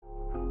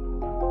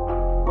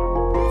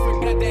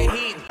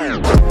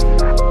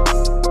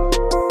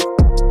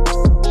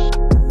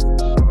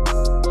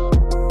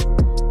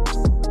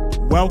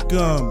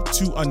Welcome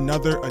to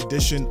another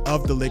edition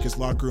of the Lakers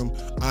Locker Room.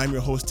 I'm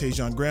your host,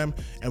 Tajon Graham,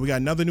 and we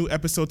got another new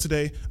episode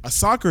today, a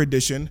soccer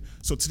edition.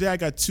 So today I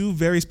got two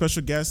very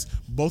special guests.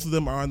 Both of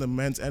them are on the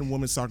men's and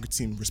women's soccer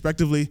team,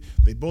 respectively.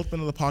 They've both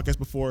been on the podcast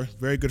before,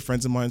 very good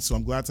friends of mine, so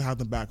I'm glad to have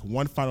them back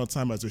one final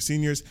time as their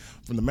seniors.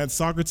 From the men's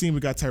soccer team, we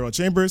got Tyrell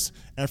Chambers,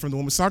 and from the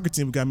women's soccer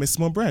team, we got Miss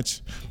Simone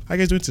Branch. How you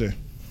guys doing today?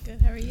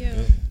 Good, how are you?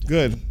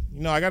 Good.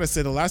 You know, I got to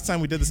say, the last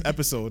time we did this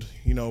episode,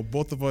 you know,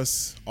 both of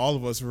us, all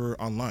of us were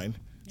online.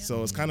 Yep.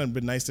 So it's kind of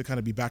been nice to kind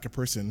of be back in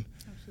person.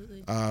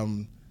 Absolutely.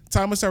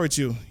 Tom, let's start with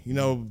you. You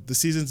know, the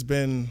season's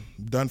been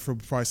done for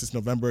probably since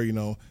November. You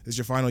know, it's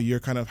your final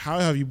year. Kind of, how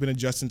have you been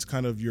adjusting to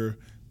kind of your,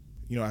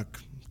 you know,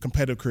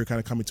 competitive career kind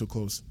of coming to a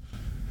close?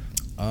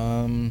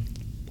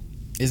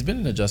 It's been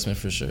an adjustment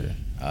for sure.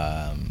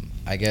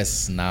 I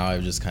guess now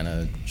I've just kind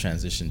of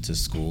transitioned to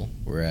school,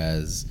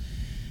 whereas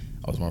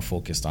I was more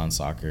focused on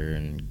soccer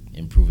and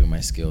improving my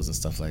skills and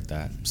stuff like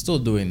that. I'm still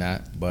doing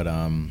that, but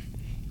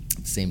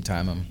at the same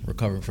time, I'm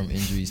recovering from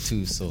injuries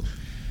too. So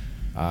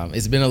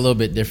it's been a little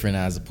bit different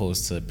as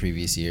opposed to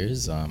previous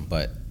years.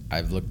 But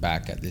I've looked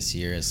back at this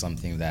year as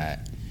something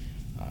that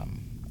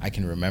I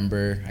can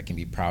remember, I can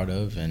be proud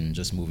of, and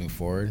just moving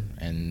forward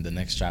and the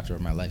next chapter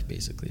of my life,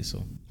 basically.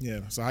 So yeah.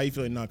 So how you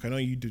feeling now? I know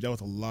you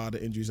dealt with a lot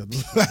of injuries at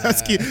the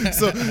last game.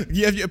 So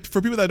yeah, for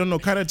people that don't know,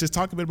 kind of just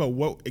talk a bit about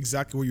what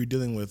exactly were you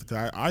dealing with.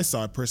 Because I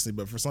saw it personally,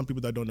 but for some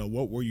people that don't know,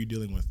 what were you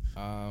dealing with?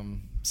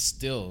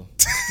 Still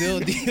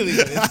dealing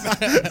with.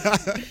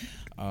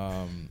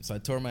 So I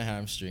tore my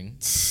hamstring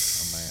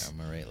on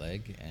my right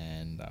leg,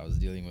 and I was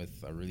dealing with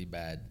a really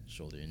bad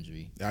shoulder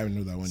injury. I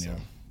knew that one. So, yeah.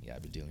 Yeah,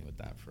 I've been dealing with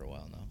that for a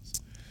while now.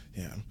 So.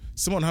 Yeah.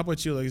 Simone, how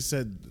about you? Like I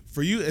said,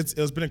 for you,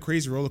 it's been a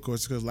crazy roller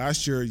coaster because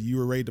last year you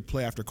were ready to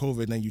play after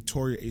COVID and then you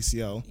tore your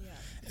ACL.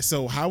 Yeah.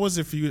 So how was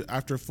it for you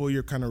after a full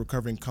year kind of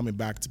recovering, coming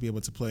back to be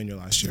able to play in your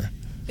last year?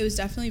 It was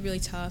definitely really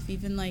tough.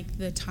 Even like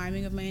the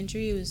timing of my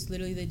injury, it was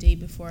literally the day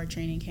before our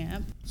training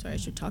camp. Sorry, I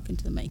should talk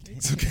into the mic.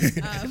 It's okay.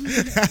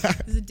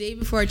 It was the day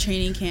before our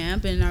training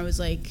camp, and I was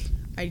like,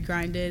 I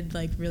grinded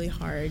like really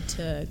hard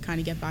to kind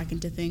of get back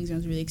into things, and I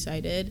was really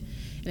excited.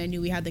 And I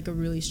knew we had like a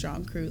really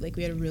strong crew. Like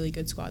we had a really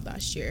good squad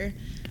last year.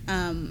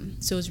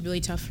 So it was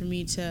really tough for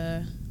me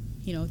to,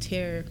 you know,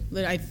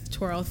 I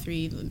tore all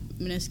three,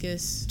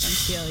 meniscus,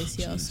 MCL,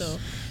 ACL. So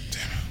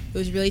it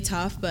was really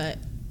tough. But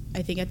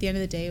I think at the end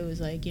of the day, it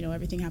was like, you know,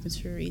 everything happens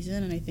for a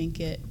reason. And I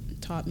think it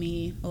taught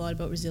me a lot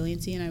about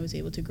resiliency, and I was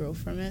able to grow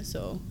from it.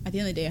 So at the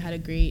end of the day, I had a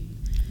great,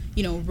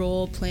 you know,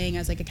 role playing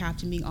as like a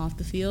captain, being off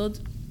the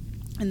field.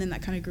 And then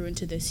that kind of grew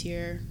into this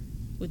year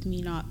with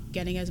me not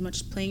getting as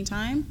much playing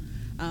time.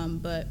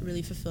 But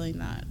really fulfilling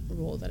that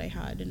role that I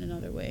had in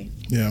another way.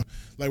 Yeah,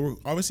 like we're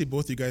obviously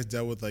both of you guys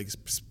dealt with like,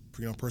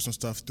 you know, personal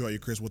stuff throughout your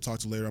careers. We'll talk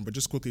to later on, but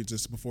just quickly,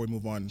 just before we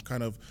move on,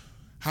 kind of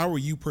how were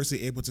you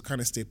personally able to kind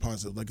of stay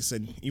positive? Like I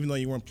said, even though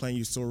you weren't playing,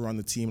 you still were on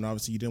the team, and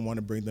obviously you didn't want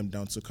to bring them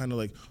down. So kind of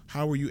like,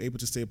 how were you able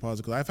to stay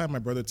positive? Because I've had my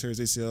brother tear his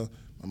ACL,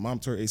 my mom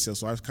tore her ACL,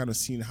 so I've kind of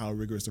seen how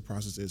rigorous the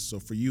process is. So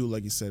for you,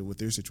 like you said,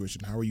 with your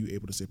situation, how were you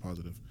able to stay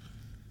positive?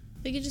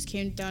 I think it just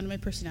came down to my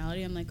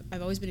personality. I'm like,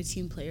 I've always been a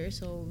team player,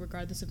 so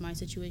regardless of my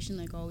situation,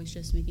 like always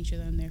just making sure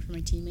that I'm there for my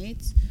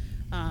teammates,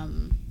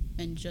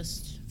 and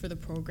just for the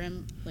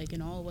program, like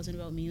in all, it wasn't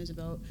about me, it was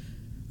about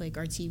like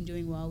our team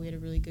doing well. We had a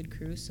really good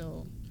crew,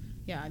 so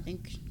yeah, I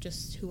think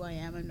just who I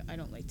am, and I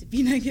don't like to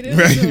be negative.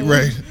 Right, so,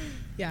 right.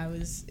 Yeah,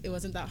 it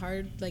wasn't that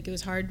hard. Like it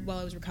was hard while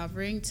I was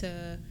recovering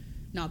to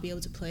not be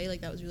able to play.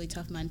 Like that was really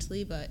tough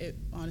mentally, but it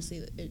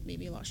honestly made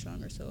me a lot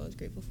stronger, so I was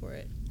grateful for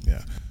it.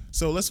 Yeah.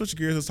 So let's switch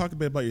gears. Let's talk a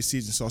bit about your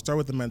season. So I'll start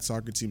with the men's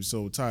soccer team.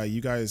 So Ty,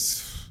 you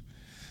guys,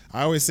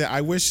 I always say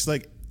I wish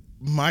like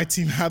my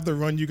team had the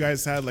run you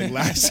guys had like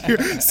last year.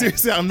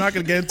 Seriously, I'm not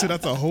gonna get into it.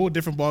 That's a whole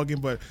different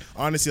ballgame. But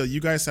honestly, like,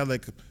 you guys had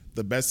like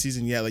the best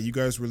season yet. Like you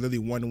guys were literally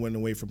 1 win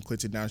away from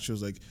Clinton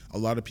Nationals. Like a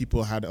lot of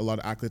people had a lot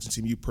of accolades on the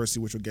team. You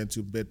personally, which we'll get into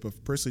a bit, but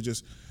personally,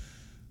 just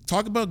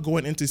talk about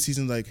going into the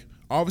season. Like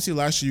obviously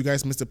last year you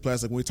guys missed the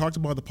playoffs. Like when we talked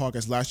about the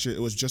podcast last year, it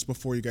was just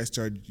before you guys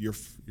started your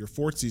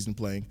fourth season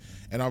playing,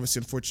 and obviously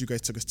unfortunately you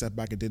guys took a step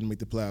back and didn't make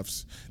the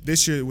playoffs.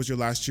 This year it was your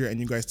last year,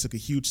 and you guys took a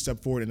huge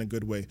step forward in a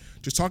good way.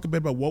 Just talk a bit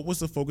about what was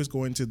the focus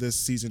going into this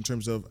season in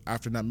terms of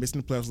after not missing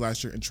the playoffs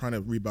last year and trying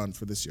to rebound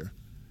for this year.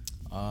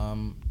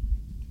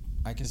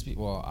 I can speak.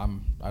 Well,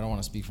 I don't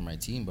want to speak for my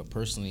team, but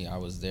personally, I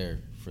was there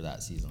for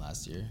that season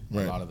last year.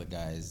 Right. A lot of the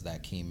guys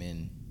that came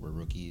in were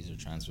rookies or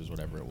transfers,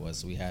 whatever it was.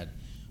 So we had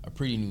a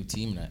pretty new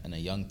team and a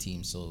young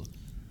team, so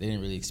they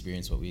didn't really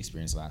experience what we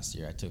experienced last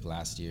year. I took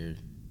last year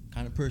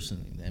kind of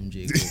personally, the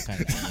MJ goal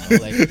kind of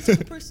thing, I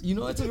took it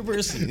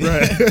personally.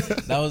 Right.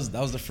 that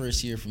was the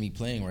first year for me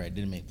playing where I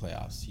didn't make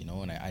playoffs, you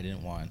know, and I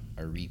didn't want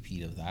a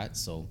repeat of that.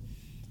 So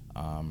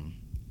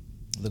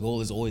the goal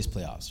is always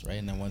playoffs, right?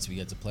 And then once we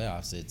get to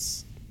playoffs,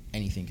 it's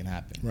anything can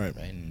happen, right?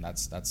 And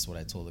that's what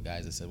I told the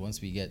guys. I said, once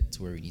we get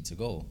to where we need to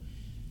go,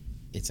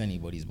 it's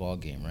anybody's ball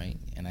game, right?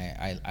 And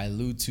I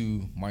allude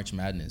to March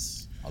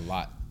Madness a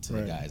lot to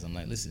the guys. I'm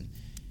like, listen,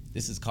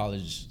 this is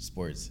college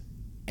sports.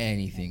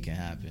 Anything can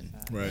happen,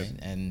 right?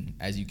 And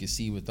as you can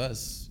see with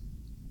us,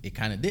 it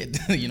kind of did.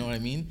 You know what I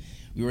mean?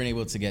 We weren't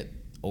able to get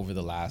over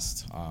the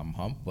last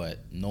hump, but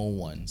no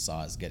one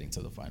saw us getting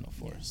to the Final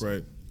Four. So,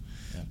 right.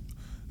 Yeah.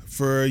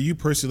 For you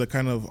personally, like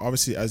kind of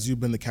obviously as you've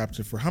been the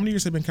captain for how many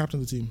years have you been captain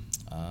of the team?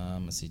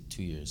 Let's see,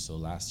 2 years. So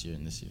last year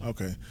and this year.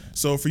 Okay. Yeah.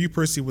 So for you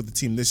personally with the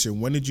team this year,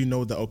 when did you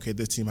know that, okay,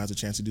 this team has a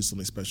chance to do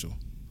something special?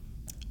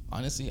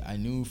 Honestly, I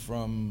knew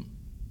from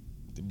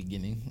the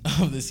beginning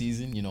of the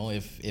season, you know,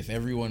 if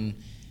everyone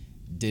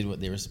did what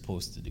they were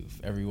supposed to do,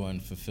 if everyone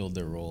fulfilled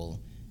their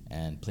role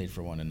and played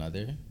for one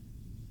another,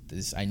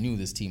 I knew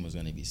this team was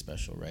going to be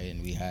special, right?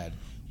 And we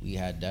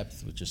had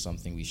depth, which is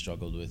something we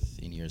struggled with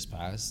in years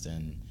past,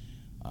 and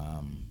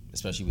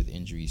especially with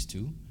injuries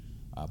too.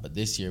 But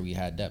this year we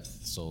had depth,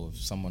 so if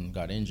someone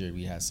got injured,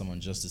 we had someone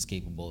just as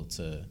capable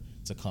to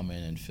come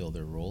in and fill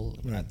their role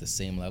at the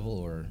same level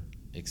or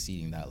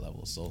exceeding that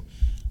level. So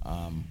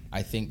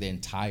I think the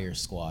entire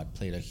squad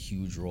played a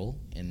huge role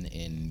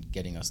in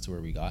getting us to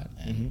where we got.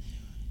 And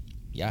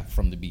yeah,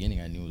 from the beginning,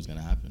 I knew it was going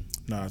to happen.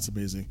 No, that's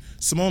amazing.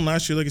 Simone,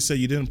 last year, like I said,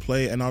 you didn't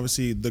play, and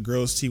obviously the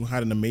girls' team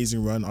had an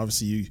amazing run.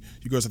 Obviously,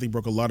 you girls, I think,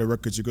 broke a lot of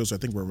records. You girls, I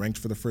think, were ranked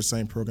for the first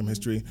time in program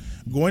history.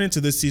 Going into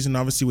this season,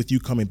 obviously, with you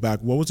coming back,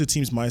 what was the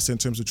team's mindset in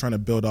terms of trying to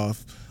build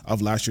off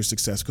of last year's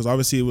success? Because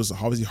obviously, it was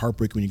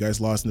heartbreaking when you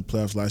guys lost in the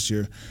playoffs last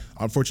year.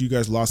 Unfortunately, you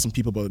guys lost some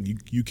people, but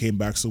you came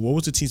back. So what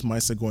was the team's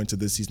mindset going into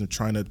this season of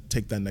trying to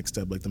take that next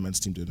step like the men's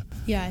team did?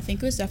 Yeah, I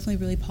think it was definitely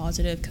really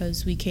positive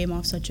because we came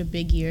off such a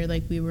big year.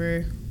 Like, we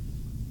were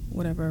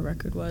whatever our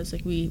record was.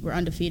 Like, we were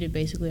undefeated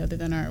basically, other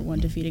than our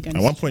one defeat against.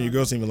 At one point, your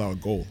girls didn't even allow a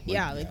goal.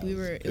 Yeah, like we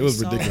were. It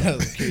was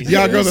ridiculous.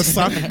 Yeah, girls are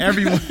stopping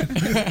everyone.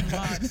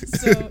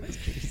 So,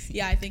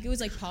 yeah, I think it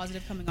was like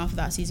positive coming off of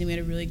that season. We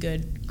had a really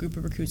good group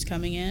of recruits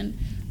coming in,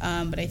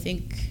 but I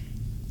think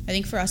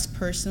for us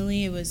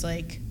personally, it was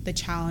like the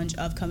challenge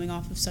of coming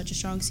off of such a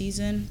strong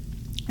season,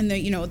 and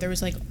there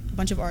was like a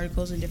bunch of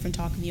articles and different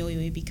talk in the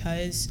OUA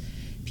because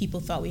people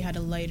thought we had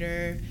a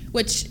lighter.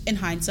 Which in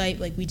hindsight,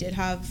 like we did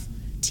have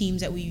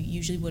teams that we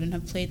usually wouldn't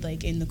have played,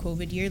 like in the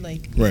COVID year,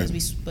 like because we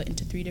split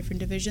into 3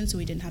 different divisions, so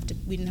we didn't have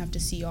to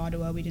see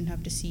Ottawa, we didn't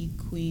have to see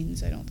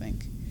Queens. I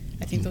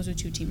think those were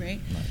 2 teams, right?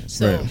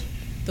 So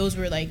those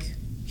were like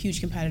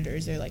huge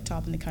competitors. They're like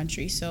top in the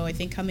country. So I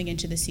think coming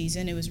into the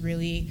season, it was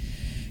really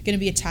going to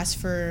be a test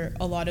for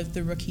a lot of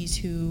the rookies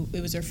who it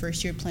was their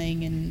first year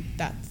playing in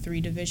that 3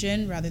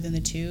 division rather than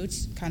the 2.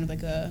 It's kind of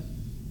like a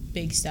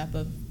big step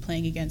of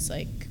playing against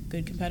like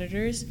good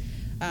competitors.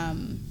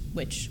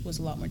 Which was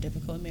a lot more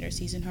difficult and made our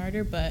season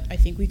harder. But I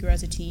think we grew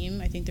as a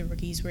team. I think the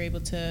rookies were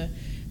able to,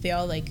 they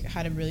all like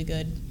had a really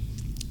good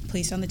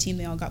place on the team.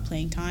 They all got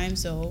playing time.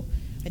 So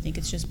I think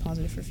it's just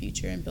positive for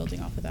future and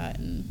building off of that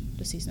and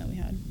the season that we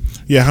had.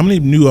 Yeah, how many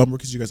new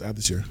rookies did you guys add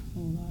this year?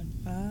 Oh,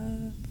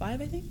 God.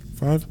 5, I think.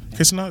 5?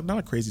 Okay, so not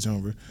a crazy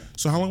turnover.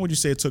 So how long would you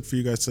say it took for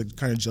you guys to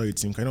kind of gel your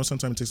team? I know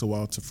sometimes it takes a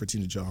while for a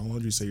team to gel. How long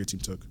would you say your team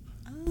took?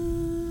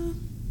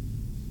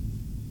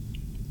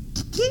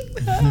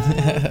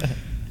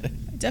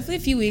 Definitely a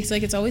few weeks.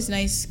 Like, it's always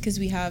nice because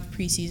we have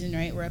preseason,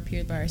 right? We're up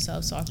here by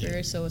ourselves,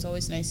 soccer, so it's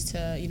always nice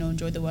to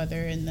enjoy the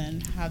weather and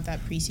then have that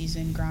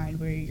preseason grind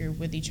where you're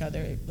with each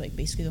other like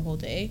basically the whole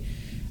day.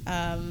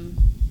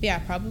 Yeah,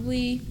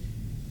 probably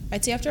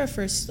I'd say after our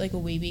first like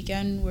away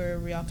weekend where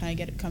we all kind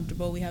of get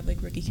comfortable, we have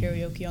like rookie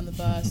karaoke on the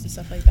bus and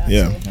stuff like that.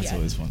 Yeah, so, that's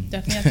always fun.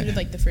 Definitely after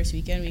like the first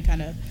weekend, we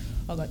kind of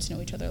all got to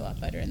know each other a lot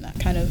better, and that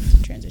kind of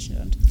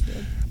transitioned onto the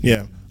field.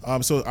 Yeah.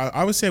 So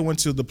I would say I went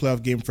to the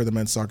playoff game for the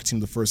men's soccer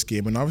team, the first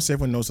game, and obviously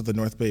everyone knows that the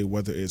North Bay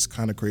weather is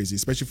kind of crazy,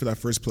 especially for that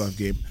first playoff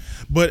game.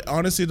 But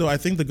honestly, though, I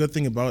think the good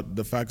thing about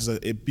the fact is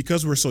that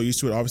because we're so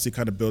used to it, obviously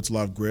kind of builds a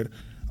lot of grit.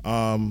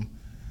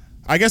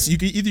 I guess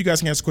either you guys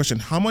can answer the question,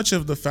 how much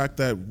of the fact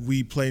that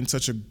we play in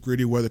such a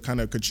gritty weather kind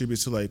of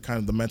contributes to like kind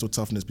of the mental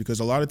toughness? Because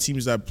a lot of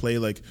teams that play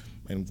like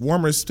in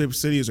warmer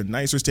cities or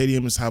nicer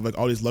stadiums have like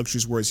all these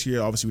luxuries, whereas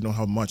here obviously we don't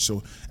have much.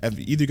 So if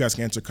either you guys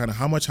can answer kind of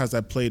how much has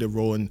that played a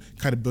role in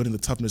kind of building the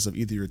toughness of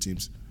either of your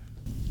teams?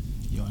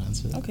 You want to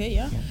answer that? Okay,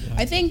 yeah.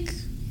 I think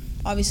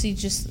obviously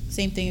just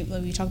same thing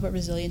when we talk about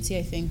resiliency.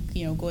 I think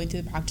going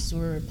through the practice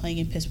where we're playing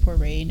in piss poor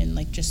rain and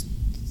like just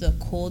the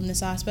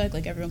coldness aspect,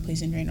 like everyone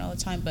plays in rain all the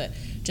time, but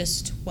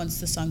just once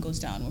the sun goes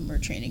down when we're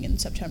training in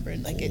September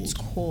and like it's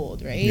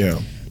cold, right? Yeah.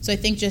 So I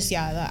think just the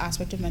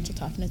aspect of mental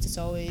toughness, it's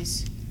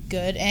always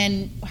good,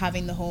 and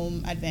having the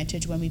home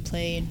advantage when we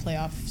play in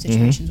playoff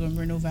situations when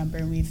we're in November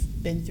and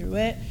we've been through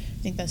it.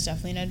 I think that's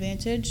definitely an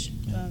advantage.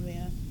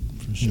 Yeah.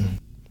 For sure.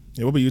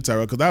 Yeah, what about you,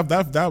 Tyrell? Because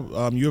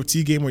that U of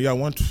T game where y'all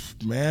won,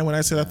 man, when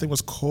I said that thing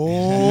was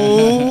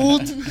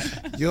cold,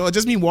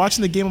 just me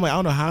watching the game, I'm like, I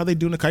don't know how they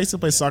doing it. I used to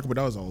play soccer, but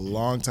that was a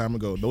long time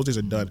ago. Those days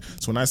are done.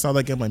 So when I saw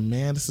that game, I'm like,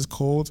 man, this is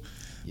cold.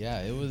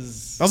 Yeah, it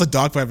was. That was a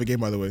dogfight of a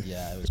game, by the way.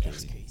 Yeah, it was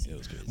crazy. It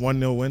was crazy.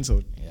 1-0 win,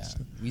 so. Yeah,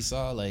 we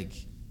saw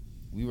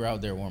we were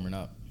out there warming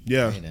up.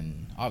 Yeah. Right?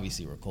 And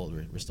obviously we're cold.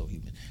 We're still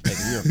human. Like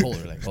if we were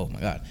cold, we're like, oh my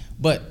God.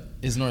 But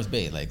it's North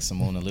Bay, like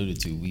Simone alluded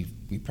to. We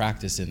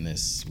practice in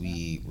this.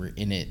 We're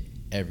in it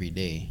every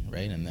day,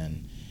 right? And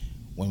then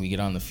when we get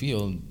on the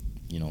field,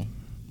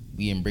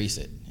 we embrace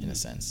it in a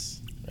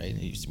sense,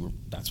 right?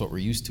 That's what we're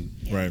used to.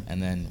 Right.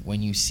 And then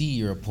when you see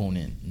your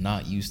opponent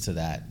not used to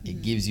that,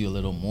 it gives you a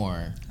little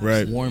more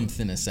warmth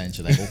in a sense.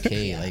 You're like,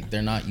 okay, like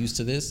they're not used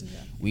to this.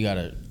 We got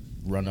to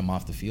run them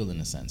off the field in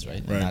a sense, right?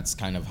 And that's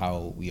kind of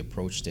how we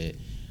approached it.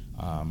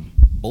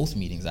 Both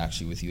meetings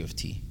actually with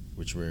UFT,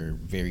 which were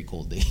very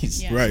cold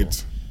days. Yeah. Right.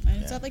 So,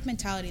 and it's that like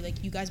mentality,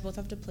 like you guys both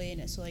have to play in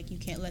it, so like you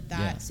can't let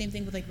that. Same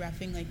thing with like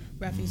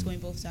reffing's going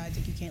both sides.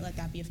 Like you can't let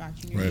that be a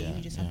factor in your game.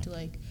 You just have to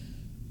like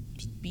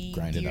be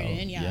grind it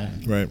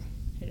out. Right.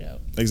 Hit it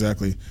out.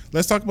 Exactly.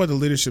 Let's talk about the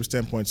leadership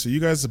standpoint. So you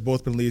guys have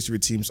both been leaders of your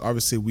teams.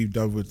 Obviously, we've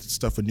done with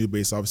stuff with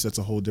NUBASE. Obviously, that's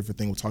a whole different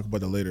thing. We'll talk about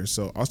that later.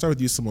 So I'll start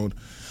with you, Simone.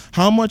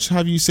 How much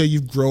have you say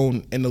you've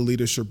grown in the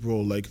leadership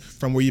role, like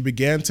from where you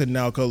began to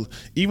now? Because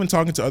even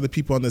talking to other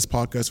people on this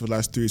podcast for the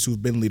last 3 years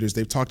who've been leaders,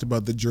 they've talked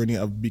about the journey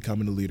of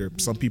becoming a leader.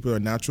 Some people are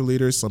natural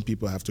leaders. Some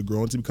people have to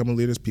grow into becoming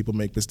leaders. People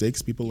make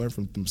mistakes. People learn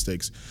from the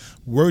mistakes.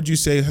 Where would you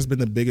say has been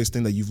the biggest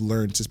thing that you've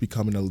learned just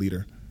becoming a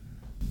leader?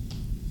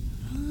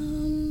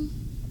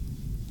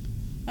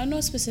 I don't know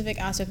a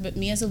specific aspect, but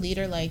me as a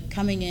leader, like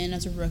coming in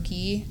as a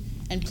rookie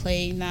and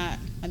playing that,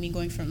 I mean,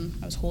 going from,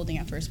 I was holding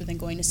at first, but then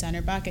going to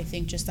center back, I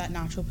think just that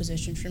natural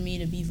position for me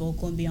to be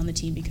vocal and be on the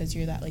team, because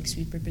you're that like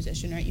sweeper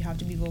position, right? You have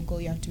to be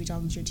vocal, you have to be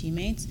talking to your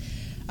teammates.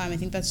 I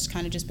think that's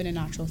kind of just been a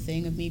natural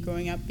thing of me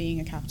growing up being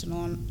a captain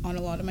on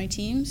a lot of my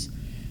teams.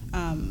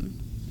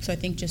 So I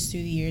think just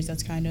through the years,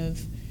 that's kind of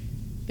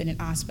been an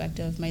aspect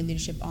of my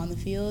leadership on the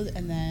field.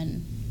 And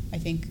then I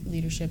think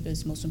leadership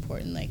is most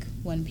important, like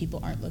when people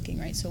aren't looking,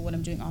 right? So what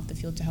I'm doing off the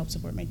field to help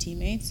support my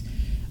teammates.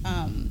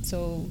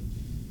 So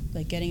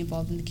like getting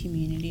involved in the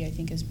community, I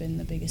think has been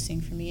the biggest thing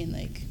for me. And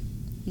like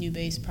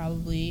NUBASE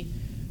probably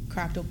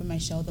cracked open my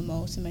shell the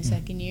most in my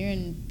second year,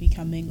 and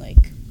becoming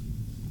like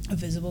a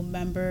visible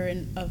member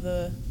of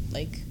the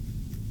like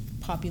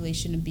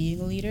population of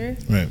being a leader.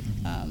 Right.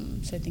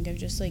 So I think I've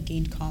just like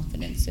gained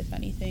confidence, if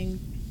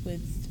anything,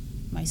 with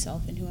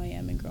myself and who I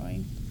am and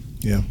growing.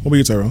 Yeah. What about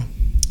you, Tyrell?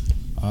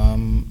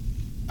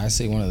 I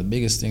say one of the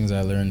biggest things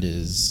I learned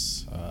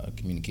is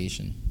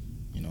communication.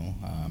 You know,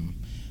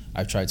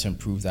 I've tried to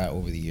improve that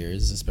over the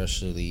years,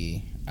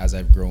 especially as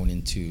I've grown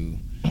into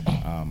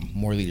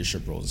more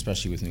leadership roles,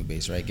 especially with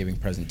NUBASE, right? Giving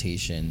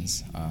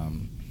presentations,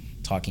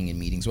 talking in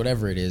meetings,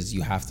 whatever it is,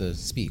 you have to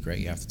speak, right?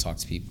 You have to talk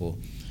to people.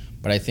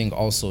 But I think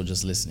also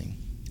just listening,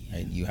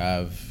 right? You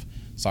have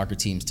soccer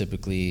teams,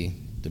 typically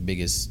the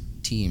biggest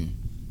team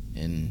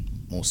in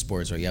most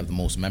sports, right? You have the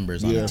most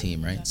members on the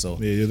team, right? So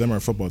yeah, them are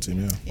a football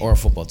team, or a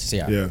football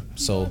team, yeah.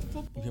 So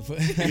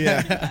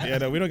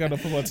no, we don't got no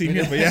football team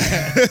here, but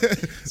yeah.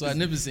 So at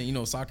NUBASE, you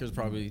know, soccer is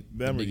probably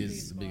the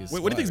biggest. What do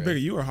you think is bigger,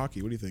 you or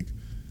hockey? What do you think?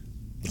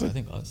 I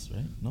think us,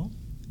 right? No?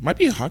 Might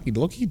be hockey,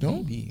 low-key, no?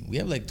 Maybe. We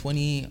have like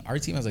 20, our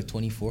team has like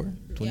 24,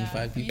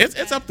 25 people.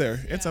 It's up there.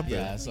 It's up there.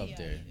 Yeah, it's up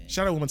there.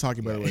 Shout out women's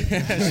hockey, by the way.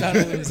 Shout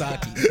out women's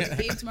hockey.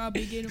 Game tomorrow,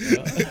 big game.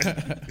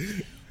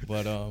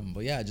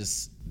 But yeah,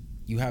 just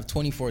you have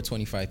 24,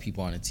 25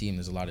 people on a team.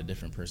 There's a lot of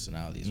different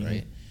personalities,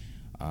 right?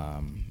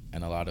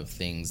 And a lot of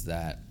things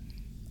that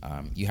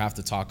you have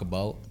to talk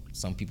about.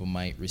 Some people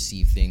might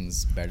receive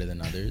things better than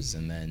others,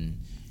 and then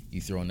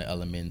you throw in the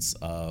elements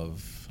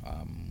of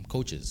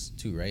coaches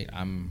too, right?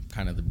 I'm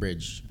kind of the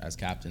bridge as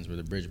captains. We're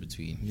the bridge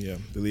between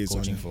the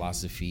coaching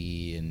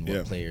philosophy and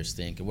what players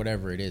think and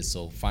whatever it is.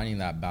 So finding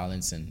that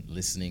balance and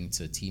listening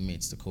to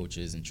teammates, to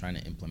coaches, and trying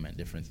to implement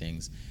different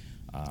things,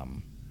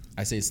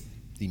 I say it's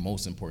the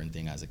most important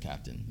thing as a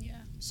captain.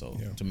 So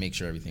to make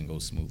sure everything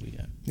goes smoothly.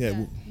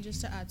 And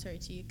just to add, sorry,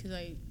 to you, because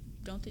I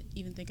don't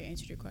even think I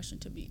answered your question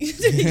to be.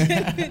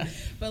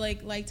 But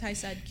like Ty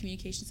said,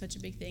 communication is such a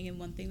big thing, and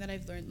one thing that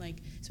I've learned, like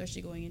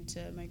especially going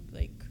into my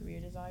like career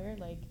desire,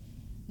 like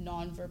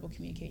nonverbal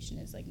communication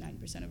is like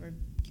 9% of our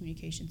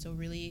communication. So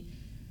really,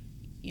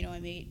 you know, I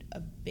made a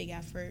big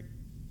effort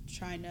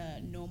trying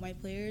to know my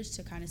players,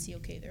 to kind of see,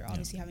 okay, they're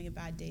obviously having a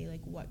bad day,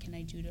 like what can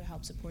I do to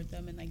help support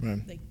them, and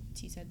like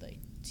T said, like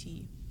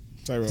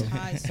Tyrell.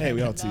 Hey,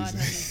 we all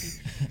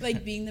tease.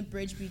 Like being the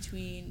bridge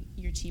between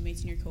your teammates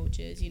and your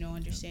coaches, you know,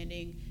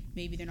 understanding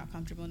maybe they're not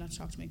comfortable enough to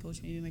talk to my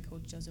coach, maybe my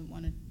coach doesn't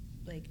want to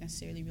like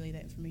necessarily relay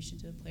that information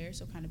to the player,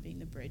 so kind of being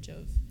the bridge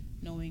of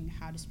knowing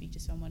how to speak to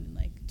someone and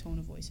like tone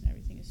of voice and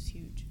everything is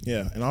huge.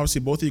 Yeah, and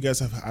obviously both of you guys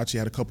have actually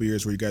had a couple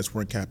years where you guys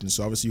weren't captains,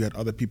 so obviously you had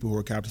other people who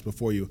were captains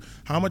before you.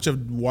 How much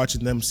of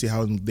watching them see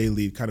how they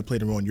lead kind of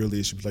played a role in your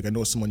leadership? Like I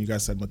know someone, you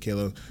guys said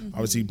Michaela,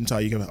 obviously you can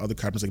tell you have other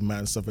captains like Matt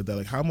and stuff like that.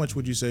 Like how much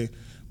would you say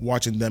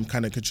watching them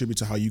kind of contribute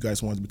to how you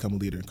guys want to become a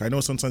leader? I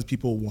know sometimes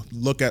people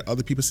look at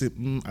other people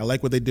and say, I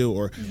like what they do,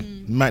 or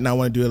might not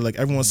want to do it. Like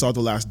everyone saw The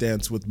Last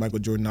Dance with Michael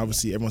Jordan.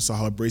 Obviously everyone saw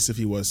how abrasive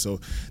he was.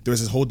 So there was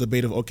this whole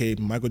debate of, okay,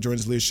 Michael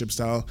Jordan's leadership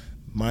style,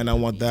 might not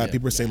want that.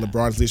 People are saying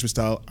LeBron's leadership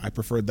style, I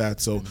prefer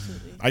that. So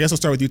I guess I'll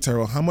start with you,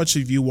 Tyrell. How much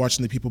of you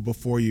watching the people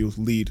before you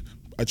lead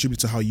attribute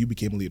to how you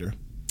became a leader?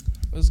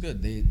 It was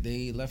good.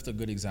 They left a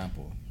good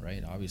example,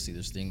 right? Obviously,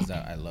 there's things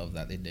that I love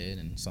that they did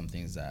and some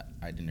things that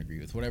I didn't agree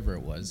with. Whatever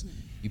it was,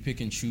 you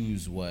pick and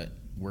choose what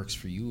works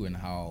for you and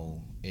how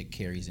it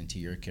carries into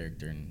your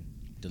character and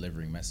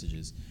delivering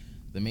messages.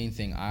 The main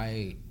thing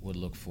I would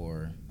look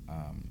for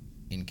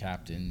in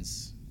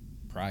captains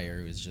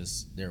prior is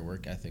just their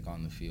work ethic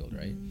on the field,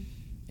 right?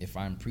 If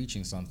I'm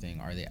preaching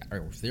something,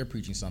 if they're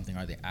preaching something,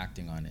 are they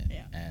acting on it?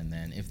 Yeah. And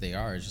then if they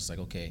are, it's just like,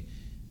 okay,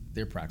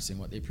 they're practicing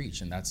what they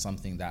preach. And that's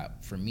something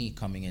that for me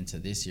coming into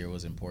this year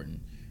was important,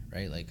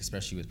 right? Like,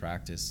 especially with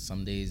practice,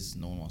 some days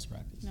no one wants to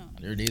practice. No.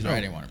 There are days where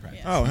I didn't want to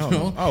practice. Yeah. Oh, hell You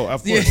know? no. Oh,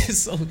 of course. Yeah,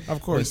 so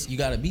Of course. you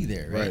got to be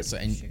there, right? Right. So,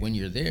 and when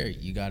you're there,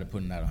 you got to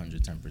put in that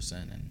 110%.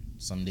 And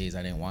some days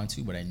I didn't want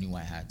to, but I knew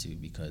I had to,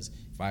 because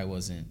if I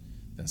wasn't,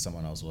 then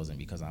someone else wasn't,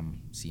 because I'm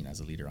seen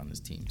as a leader on this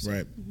team. So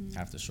Right. I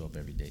have to show up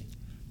every day.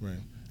 Right.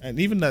 And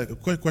even that, a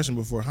quick question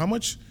before, how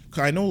much,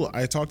 cause I know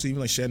I talked to even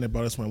like Shannon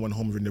about this when I went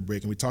home during the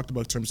break, and we talked about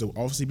in terms of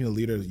obviously being a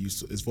leader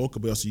is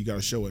vocal, but also you got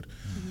to show it.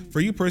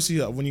 For you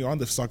personally, when you're on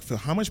the soccer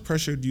field, how much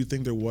pressure do you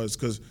think there was?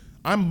 Because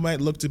I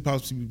might look to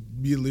possibly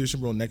be a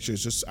leadership role next year.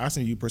 It's just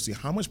asking you personally,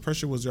 how much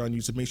pressure was there on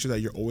you to make sure that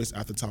you're always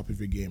at the top of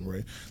your game,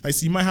 right? Like,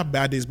 so you might have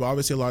bad days, but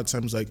obviously a lot of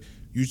times, like,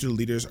 usually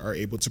leaders are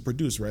able to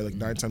produce, right? Like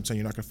 9 times 10,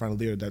 you're not going to find a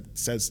leader that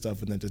says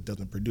stuff and then just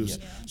doesn't produce.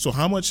 Yeah. So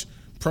how much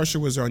pressure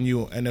was there on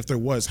you? And if there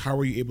was, how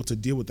were you able to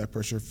deal with that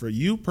pressure for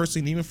you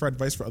personally, and even for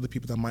advice for other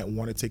people that might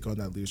want to take on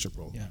that leadership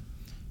role?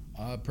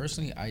 Yeah.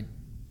 Personally, I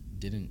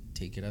didn't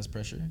take it as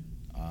pressure.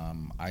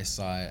 I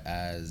saw it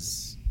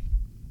as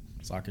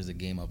soccer's a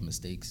game of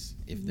mistakes.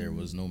 If there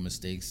was no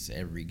mistakes,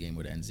 every game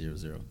would end 0-0.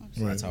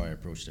 So that's how I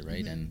approached it,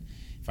 right? And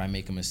if I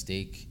make a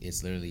mistake,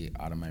 it's literally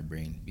out of my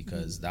brain,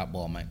 because that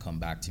ball might come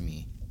back to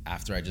me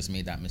after I just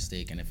made that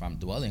mistake. And if I'm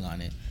dwelling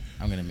on it,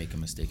 I'm going to make a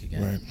mistake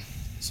again. Right.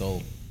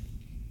 So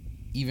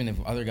even if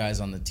other guys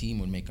on the team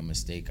would make a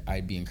mistake,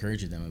 I'd be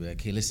encouraging them. I'd be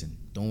like, hey, listen,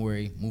 don't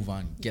worry, move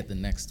on, get the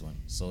next one.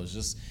 So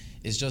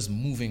it's just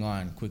moving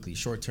on quickly,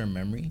 short-term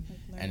memory,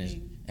 Like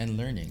and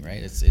learning,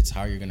 right? It's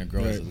how you're gonna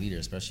grow as a Right. leader,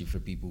 especially for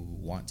people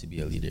who want to be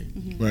a leader.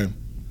 Right.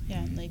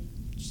 Yeah, and like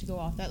just to go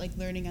off that, like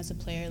learning as a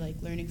player,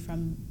 like learning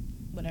from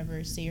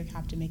whatever, say your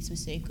captain makes a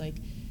mistake, like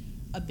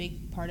a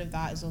big part of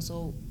that is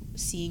also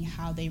seeing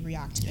how they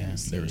react to their Yeah,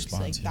 mistakes. their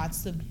response, Like yeah.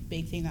 that's the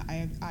big thing that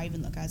I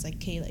even look at is like,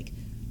 okay, like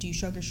do you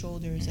shrug your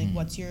shoulders? Like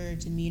what's your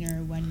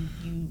demeanor when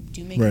you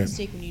do make a Right.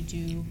 mistake, when you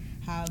do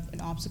have an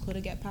obstacle to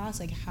get past?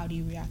 Like how do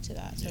you react to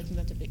that? So I think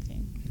that's a big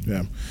thing.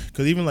 Yeah,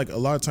 because even like a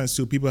lot of times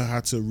too, people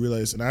have to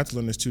realize, and I had to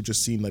learn this too,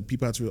 just seeing like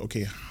people have to realize,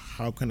 okay,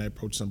 how can I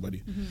approach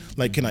somebody?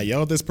 Like, can I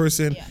yell at this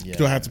person? Yeah.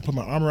 Do I have to put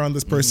my arm around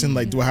this person?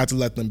 Like, do I have to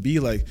let them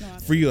be? Like, No,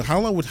 for you, how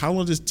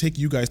long does it take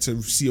you guys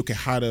to see, okay,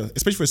 how to,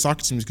 especially for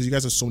soccer teams, because you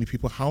guys have so many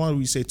people, how long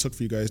would you say it took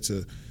for you guys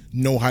to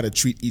know how to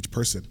treat each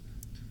person?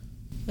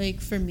 Like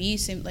for me,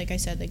 same like I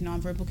said, like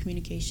nonverbal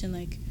communication,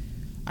 like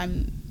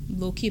I'm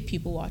low-key a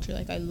people watcher.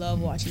 Like I love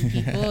watching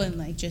people and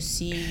like just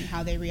seeing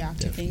how they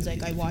react to things.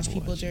 Like I watch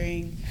people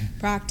during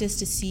practice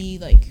to see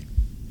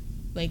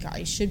like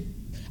I should,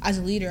 as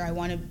a leader, I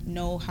want to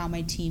know how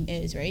my team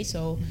is, right?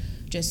 So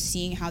just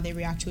seeing how they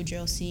react to a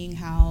drill, seeing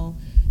how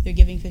they're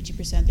giving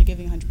 50%, they're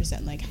giving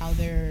 100%, like how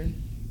they're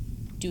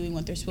doing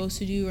what they're supposed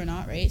to do or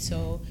not, right?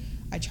 So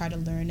I try to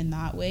learn in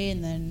that way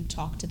and then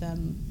talk to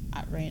them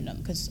at random,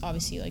 because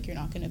obviously like you're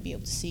not going to be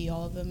able to see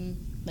all of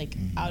them like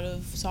out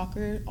of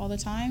soccer all the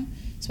time,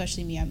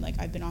 especially me.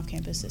 I've been off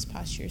campus this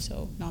past year,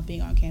 so not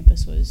being on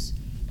campus was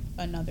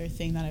another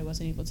thing that I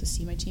wasn't able to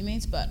see my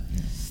teammates. But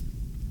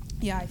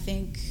yeah, I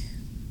think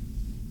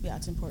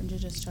it's important to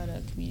just try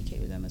to communicate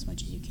with them as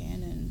much as you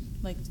can. And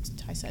like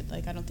Ty said,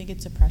 like I don't think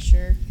it's a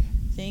pressure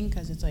thing,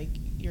 because it's like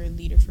you're a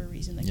leader for a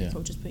reason. Like your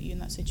coaches put you in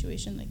that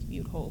situation. Like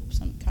you'd hope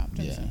some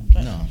captains,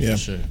 For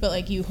sure. but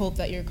like you hope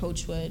that your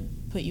coach would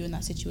put you in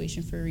that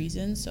situation for a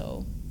reason.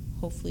 So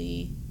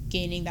hopefully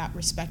gaining that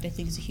respect, I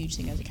think, is a huge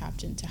thing as a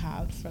captain to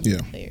have from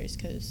the players,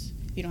 because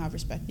if you don't have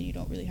respect, then you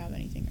don't really have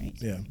anything, right?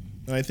 Yeah.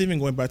 And I think even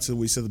going back to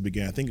what you said at the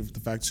beginning, I think the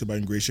fact too about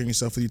ingratiating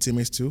yourself with your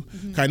teammates too.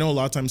 I know a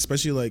lot of times,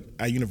 especially like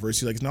at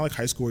university, like it's not like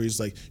high school where it's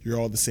like you're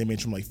all the same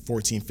age from like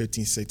 14,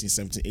 15, 16,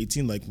 17,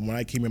 18. Like when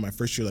I came in my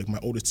first year, like my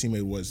oldest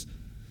teammate was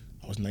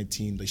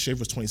 19. Like Shaver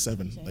was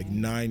 27, like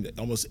 9,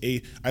 almost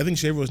 8. I think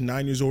Shaver was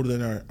 9 years older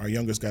than our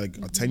youngest guy,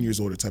 like 10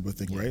 years older type of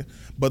thing, right?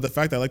 But the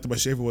fact that I liked about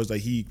Shaver was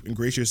like he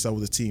ingratiated himself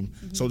with the team.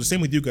 So the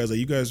same with you guys, like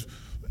you guys,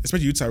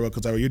 especially you, Tyrell,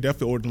 because you're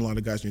definitely older than a lot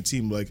of guys on your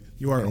team. Like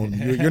you are an old,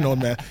 you're an old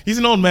man. He's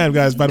an old man,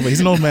 guys. By the way, he's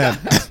an old man.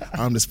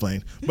 I'm just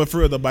playing. But for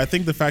real though, but I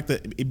think the fact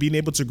that being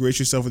able to ingratiate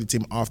yourself with the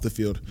team off the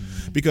field,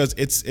 because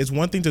it's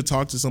one thing to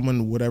talk to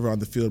someone whatever on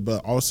the field,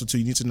 but also too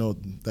you need to know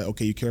that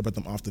okay, you care about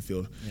them off the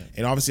field.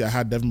 And obviously I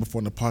had Devin before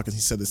in the podcast.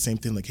 He said the same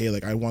thing. Like hey,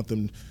 like I want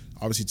them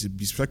obviously to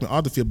be respecting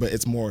off the field, but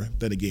it's more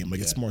than a game. Like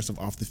it's more stuff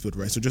off the field,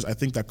 right? So just I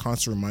think that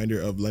constant reminder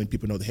of letting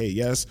people know that hey,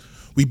 yes,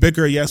 we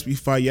bicker, yes, we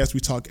fight, yes, we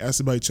talk ass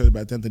about each other,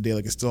 but at the end of the day,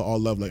 like it's still all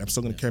love. Like I'm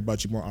still gonna care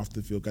about you more off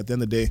the field. At the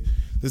end of the day,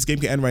 this game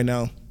can end right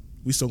now.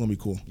 We still gonna be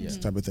cool. This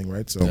type of thing,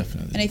 right? So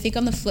Definitely. And I think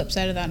on the flip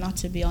side of that, not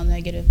to be all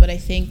negative, but I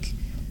think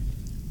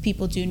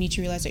people do need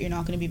to realize that you're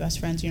not going to be best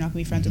friends. You're not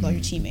going to be friends with all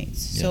your teammates.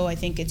 So I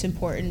think it's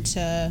important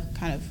to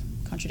kind of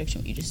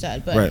contradiction what you just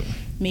said, but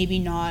maybe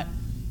not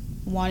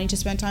wanting to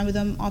spend time with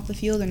them off the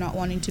field or not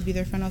wanting to be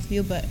their friend off the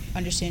field, but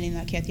understanding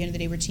that, okay, at the end of the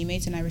day, we're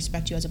teammates, and I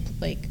respect you as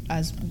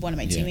as one of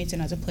my teammates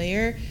and as a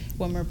player.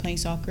 When we're playing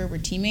soccer, we're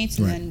teammates,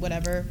 and then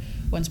whatever,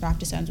 once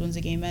practice ends, once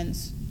the game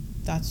ends,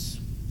 that's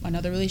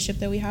another relationship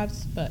that we have.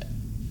 But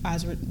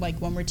as we're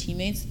when we're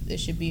teammates, there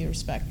should be a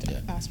respect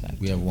aspect.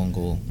 We have one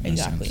goal.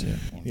 Exactly.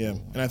 Yeah,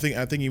 and I think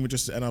even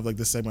just to end off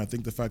this segment, I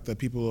think the fact that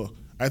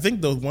I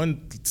think the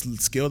one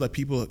skill that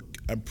people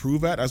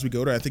improve at as we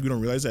go there, I think we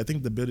don't realize it. I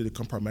think the ability to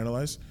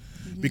compartmentalize,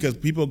 because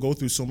people go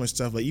through so much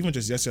stuff. Like even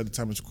just yesterday at the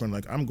time I was recording,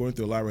 like I'm going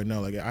through a lot right now.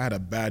 Like I had a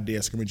bad day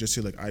at scrimmage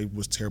yesterday. Like I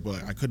was terrible.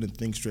 Like, I couldn't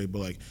think straight. But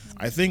like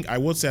I think I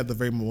would say at the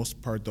very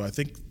most part though, I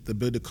think the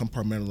ability to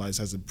compartmentalize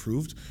has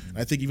improved. And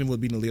I think even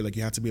with being a leader, like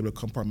you have to be able to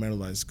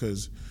compartmentalize,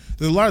 because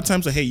there's a lot of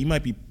times like, hey, you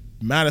might be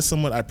mad at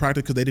someone at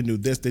practice because they didn't do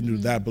this, they didn't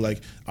do that. But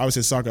like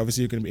obviously soccer,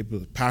 obviously you're gonna be able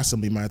to pass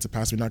somebody, you might have to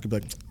pass. You're not gonna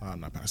be like, oh, I'm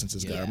not passing to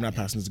this guy. I'm not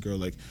passing this girl.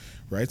 Like,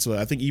 right. So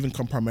I think even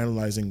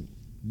compartmentalizing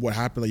what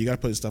happened, like you gotta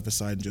put this stuff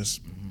aside and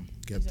just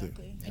get to.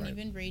 And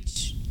even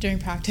Rach during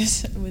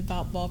practice with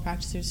ball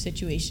practice, there's a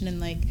situation and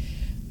like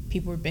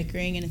people were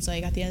bickering, and it's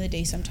like at the end of the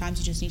day, sometimes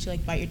you just need to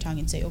like bite your tongue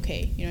and say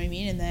okay, you know what I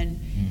mean? And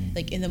then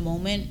like in the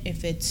moment,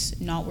 if it's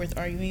not worth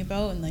arguing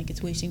about and like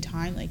it's wasting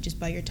time, like just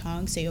bite your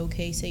tongue, say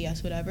okay, say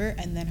yes, whatever,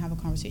 and then have a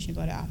conversation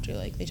about it after.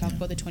 Like they talk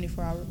about the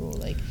 24-hour rule,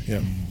 like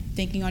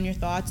thinking on your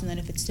thoughts, and then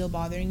if it's still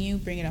bothering you,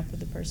 bring it up with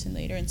the person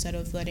later instead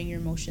of letting your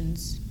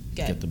emotions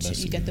get the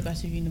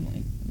best of you in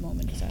the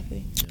moment.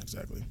 Exactly. Yeah,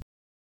 exactly.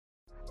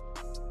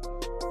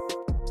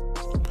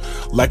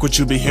 Like what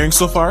you've been hearing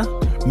so far?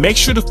 Make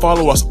sure to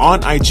follow us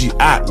on IG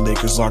at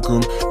Lakers Locker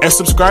Room and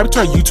subscribe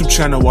to our YouTube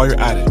channel while you're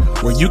at it,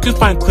 where you can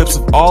find clips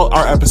of all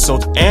our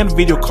episodes and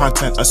video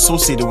content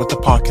associated with the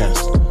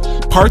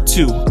podcast. Part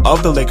 2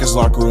 of the Lakers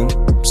Locker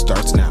Room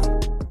starts now.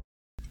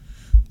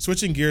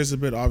 Switching gears a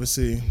bit,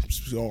 obviously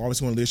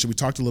one leadership we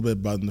talked a little bit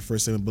about in the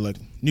first segment, but like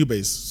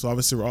NUBASE. So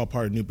obviously we're all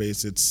part of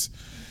NUBASE.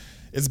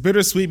 It's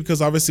bittersweet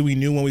because obviously we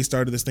knew when we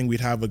started this thing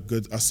we'd have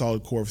a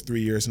solid core of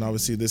 3 years, and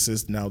obviously this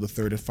is now the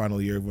third and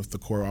final year with the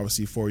core.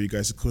 Obviously 4 of you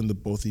guys, including the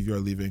both of you, are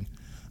leaving.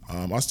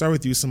 I'll start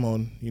with you,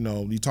 Simone. You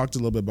know, you talked a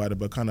little bit about it,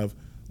 but kind of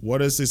what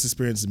has this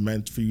experience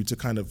meant for you to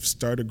kind of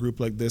start a group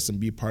like this and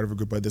be part of a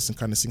group like this and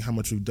kind of seeing how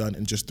much we've done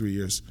in just 3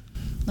 years?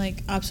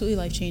 Like absolutely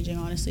life-changing,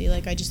 honestly.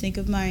 Like I just think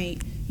of my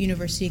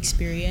university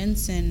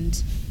experience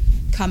and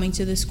coming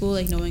to the school,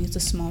 like knowing it's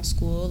a small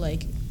school,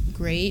 like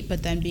great,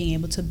 but then being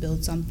able to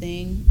build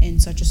something in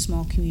such a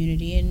small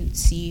community and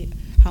see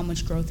how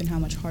much growth and how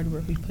much hard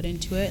work we put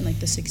into it and like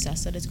the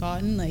success that it's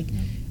gotten, like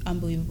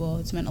unbelievable.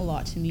 It's meant a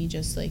lot to me,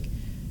 just like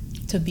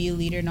to be a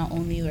leader, not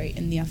only right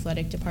in the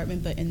athletic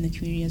department but in the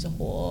community as a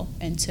whole,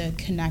 and to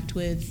connect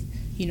with,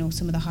 you know,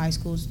 some of the high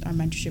schools, our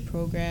mentorship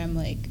program,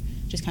 like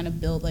just kind of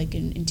build like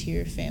an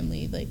interior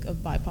family like of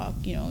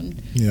BIPOC, you know,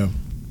 and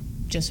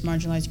just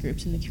marginalized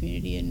groups in the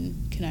community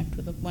and connect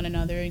with one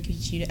another and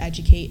continue to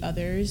educate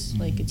others.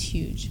 Like it's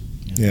huge.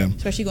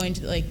 Especially going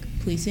to like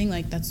policing,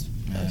 like that's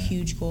a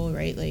huge goal,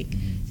 right? Like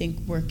I think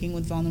working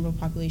with vulnerable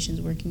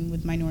populations, working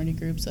with minority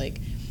groups,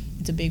 like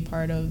it's a big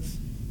part of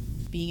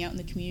being out in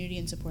the community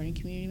and supporting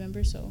community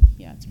members. So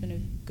yeah, it's been a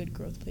good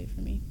growth play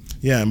for me.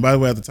 Yeah, and by the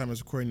way, at the time I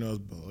was recording, it was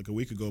like a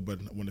week ago, but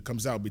when it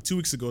comes out, it'll be 2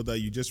 weeks ago that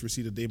you just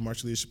received a Dave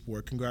Marshall Leadership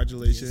Award.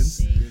 Congratulations!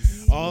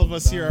 Yes. All of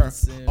us here are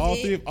all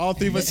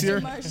three of us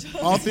here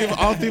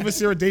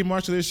are Dave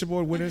Marshall Leadership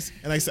Award winners.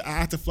 And like I said, I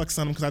have to flex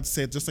on them because I have to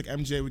say it just like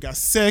MJ. We got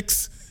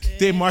 6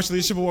 Dave Marshall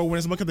Leadership Award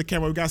winners. Look at the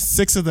camera. We got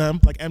 6 of them,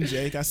 like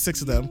MJ. Got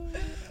 6 of them.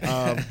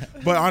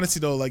 But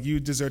honestly though, like you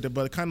deserved it.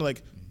 But kind of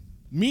like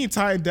me and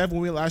Ty and Dev, when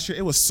we were last year,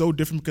 it was so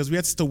different because we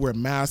had to still wear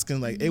masks and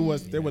like there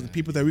wasn't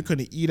people that we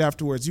couldn't eat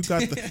afterwards.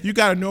 You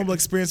got a normal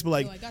experience, but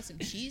like I got some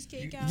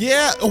cheesecake.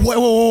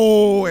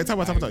 Wait,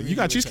 talk about you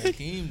got cheesecake?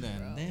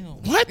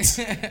 What?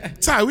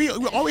 Ty,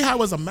 all we had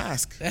was a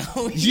mask.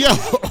 Yo.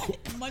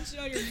 Munching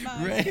on your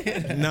mouth.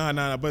 Right.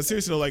 Nah. But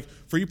seriously though, like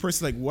for you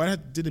personally, like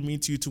what did it mean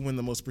to you to win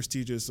the most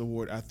prestigious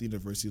award at the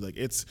university? Like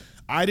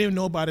I didn't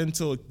know about it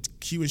until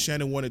Q and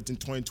Shannon won it in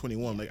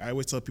 2021. Like I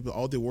always tell people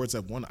all the awards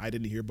I've won, I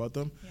didn't hear about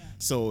them. Yeah.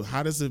 So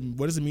what does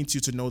it mean to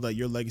you to know that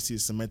your legacy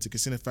is cemented,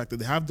 considering the fact that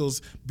they have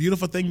those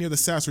beautiful thing near the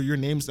SAS where your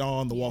name's all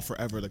on the wall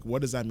forever? Like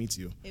what does that mean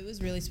to you? It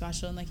was really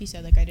special, and like you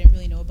said, like I didn't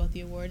really know about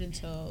the award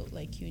until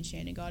like Q and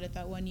Shannon got it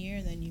that one year,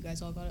 and then you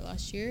guys all got it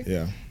last year.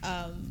 Yeah.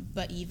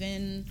 But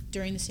even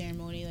during the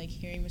ceremony, like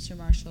hearing Mr.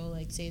 Marshall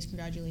like say his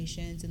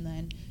congratulations, and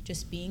then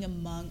just being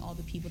among all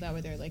the people that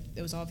were there, like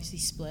it was obviously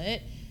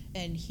split,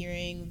 and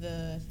hearing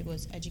it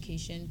was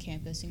education,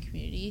 campus, and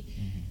community.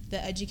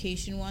 The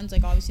education ones,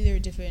 like obviously there were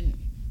different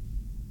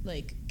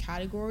like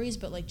categories,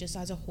 but like just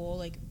as a whole,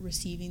 like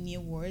receiving the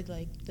award,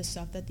 like the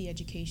stuff that the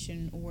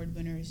education award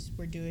winners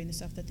were doing, the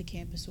stuff that the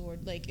campus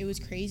award, like it was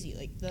crazy,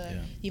 like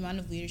the amount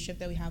of leadership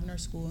that we have in our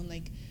school, and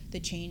like the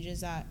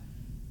changes that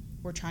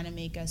we're trying to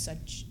make as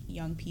such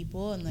young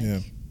people, and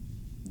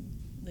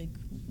like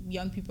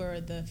young people are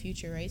the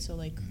future, right? So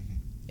like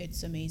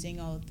it's amazing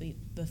all of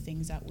the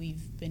things that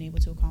we've been able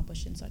to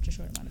accomplish in such a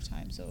short amount of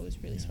time. So it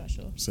was really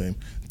special. Same.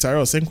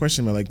 Tyrell, same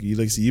question, man. Like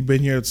so you've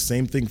been here,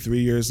 same thing, 3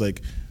 years.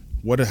 Like,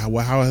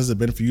 how has it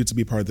been for you to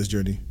be part of this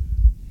journey?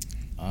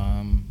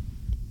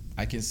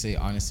 I can say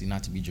honestly,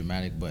 not to be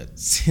dramatic, but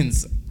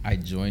since I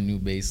joined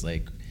NUBASE,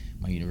 like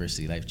my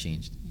university life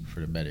changed for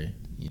the better.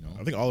 You know,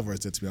 I think all of ours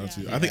did, to be honest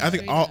with you. Yeah. I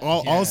think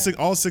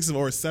all six of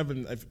or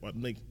seven,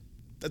 like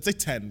let's say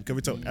 10. Can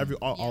we tell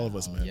all of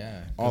us, man?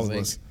 Yeah, all of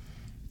like, us.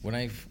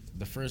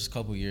 The first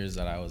couple years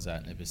that I was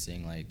at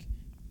NUBASE, like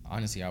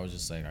honestly, I was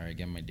just like, all right,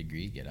 get my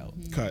degree, get out.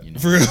 Cut. You know?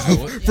 For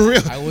real. For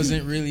real. I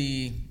wasn't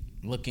really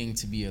looking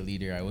to be a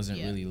leader. I wasn't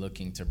really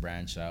looking to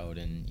branch out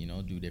and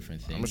do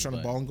different things. I'm just trying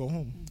to ball and go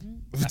home.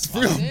 That's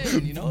real.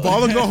 It,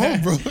 Ball and go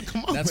home, bro.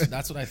 Come on.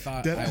 That's what I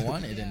thought I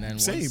wanted, and then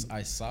once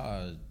I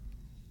saw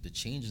the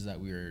changes that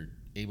we were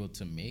able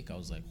to make, I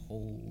was like,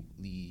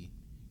 holy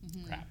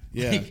crap!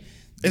 Yeah. Like,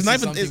 It's not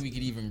even something we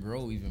could even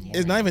grow even more.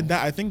 It's not even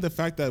that. I think the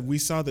fact that we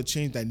saw the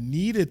change that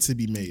needed to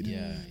be made,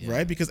 yeah.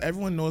 right? Because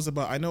everyone knows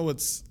about. I know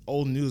it's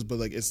old news, but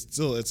like it's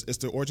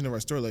the origin of our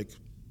story. Like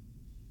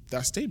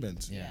that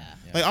statement. Yeah.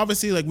 Like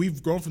obviously, like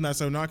we've grown from that,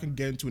 so we're not gonna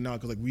get into it now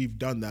because like we've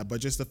done that. But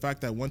just the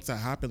fact that once that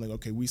happened, like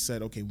okay, we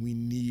said okay, we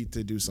need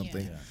to do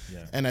something.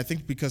 Yeah. And I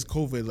think because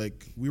COVID,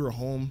 like we were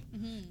home,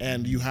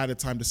 and you had a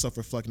time to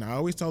self-reflect. Now I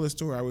always tell this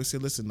story. I always say,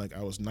 listen, like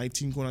I was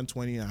 19 going on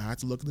 20, and I had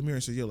to look in the mirror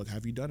and say, yo, like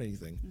have you done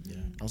anything? Yeah.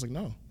 I was like,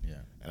 no. Yeah.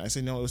 And I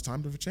say, no, it was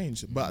time for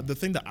change. But the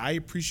thing that I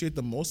appreciate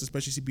the most,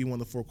 especially being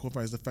one of the 4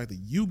 co-founders, is the fact that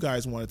you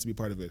guys wanted to be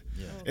part of it.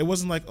 Yeah. It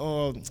wasn't like,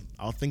 oh,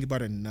 I'll think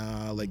about it.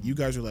 Nah, like you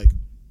guys were like,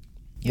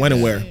 when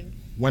and where?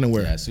 When and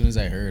where? Yeah, as soon as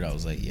I heard, I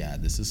was like, yeah,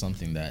 this is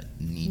something that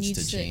needs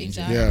to change.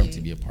 Exactly. And I need to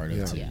be a part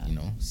of to, Yeah.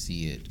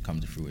 see it come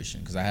to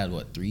fruition. Because I had,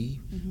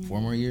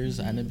 4 more years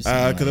at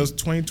NUBASE? Because it was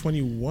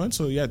 2021,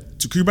 so yeah.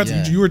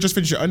 You were just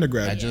finished your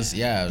undergrad. I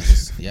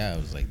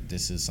was like,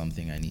 this is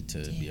something I need to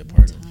be a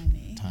part of.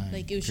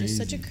 Like it was just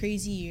such a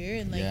crazy year,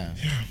 and like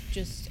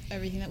just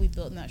everything that we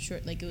built in that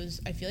short. Like it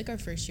was. I feel like our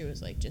first year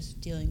was like just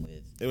dealing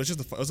with. It was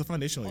a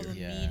foundational all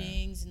year. the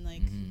meetings and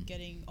like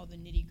getting all the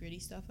nitty gritty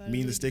stuff out.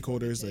 Meeting of it. the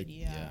stakeholders, like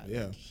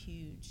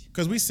huge.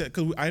 Because we said,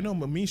 I know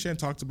me and Shan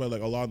talked about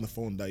like a lot on the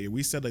phone that year.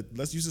 We said like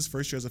let's use this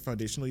first year as a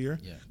foundational year.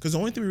 Because the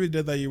only thing we really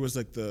did that year was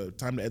like the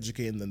time to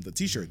educate and then the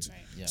T-shirts. Right.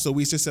 Yeah. So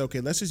we just said,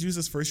 okay, let's just use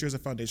this first year as a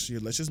foundational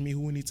year. Let's just meet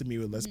who we need to meet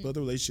with. Let's build the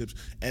relationships.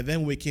 And then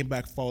when we came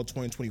back fall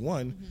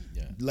 2021,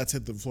 let's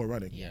hit the floor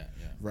running. Yeah.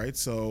 Right.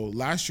 So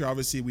last year,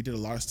 obviously, we did a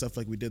lot of stuff.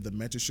 Like we did the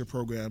mentorship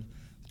program,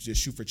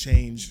 just shoot for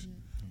change.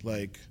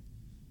 Like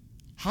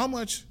how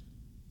much,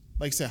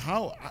 like I said, I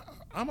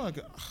don't know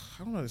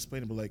how to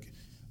explain it, but like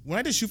when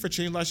I did shoot for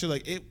change last year,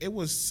 like it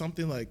was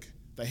something like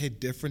that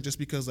hit different just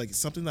because like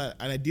something that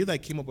an idea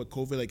that came up with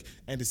COVID, like,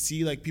 and to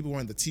see like people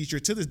wearing the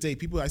T-shirt to this day,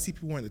 I see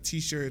people wearing the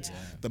T-shirts,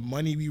 the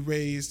money we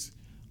raised.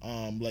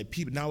 Like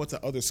people now it's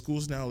at other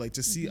schools now, like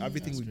to see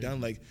everything we've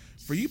done. Like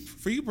for you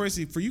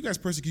personally, for you guys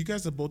personally, you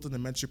guys are both in the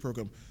mentorship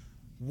program.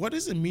 What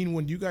does it mean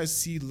when you guys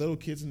see little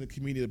kids in the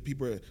community that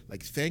people are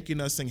like thanking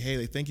us, saying, "Hey,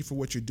 like thank you for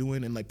what you're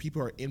doing," and like people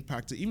are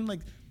impacted, even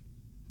like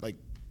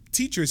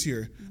teachers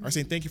here are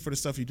saying thank you for the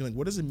stuff you're doing.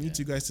 What does it mean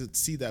to you guys to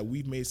see that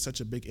we've made such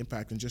a big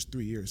impact in just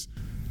 3 years?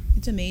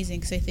 It's amazing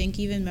because I think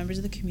even members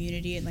of the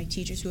community and like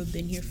teachers who have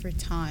been here for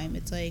time,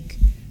 it's like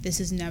this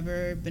has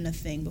never been a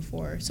thing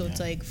before. So it's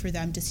like for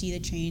them to see the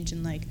change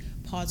and like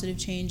positive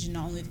change in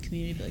not only the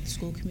community but like the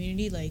school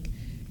community, like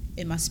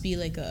it must be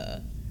like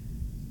a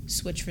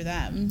switch for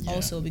them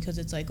also, because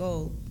it's like,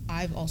 oh,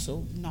 I've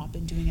also not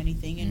been doing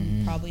anything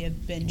and probably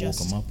have been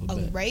just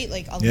right,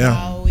 like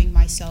allowing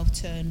myself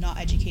to not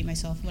educate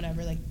myself and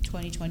whatever. Like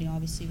 2020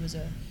 obviously was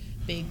a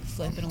big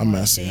flip in a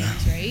lot of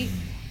things, right?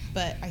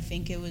 But I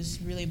think it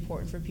was really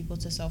important for people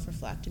to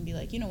self-reflect and be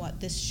like, you know what,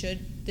 this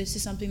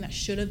is something that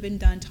should have been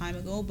done time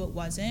ago but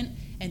wasn't,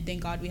 and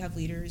thank God we have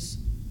leaders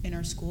in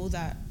our school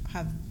that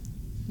have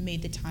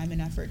made the time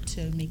and effort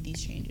to make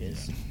these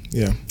changes.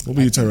 Yeah. What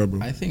about you, Tyrell,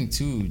 bro? I think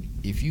too,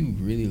 if you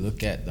really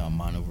look at the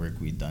amount of work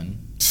we've done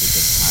with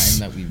the time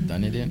that we've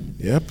done it in.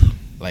 Yep.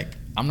 Like,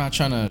 I'm not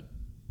trying to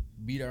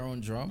beat our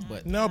own drum,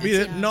 but No, beat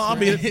it. No, I'll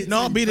beat it.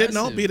 No, beat it.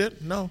 No, beat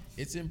it. No.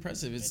 It's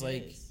impressive. It's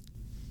like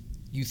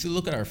you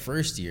look at our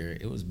first year,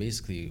 it was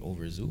basically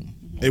over Zoom.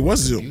 It was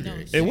Zoom.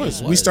 It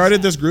was. We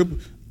started this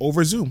group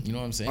over Zoom. You know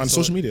what I'm saying? On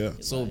social media.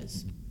 So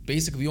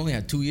basically, we only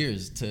had 2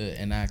 years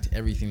to enact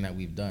everything that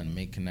we've done,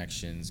 make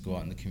connections, go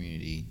out in the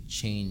community,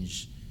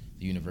 change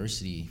the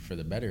university for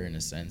the better in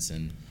a sense,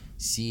 and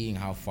seeing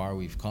how far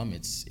we've come,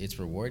 it's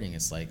rewarding.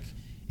 It's like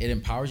it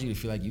empowers you to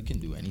feel like you can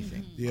do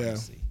anything. Yeah.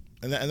 Honestly.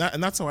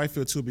 And that's how I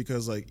feel too,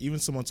 because like even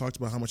someone talked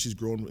about how much he's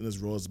grown in his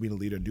role as being a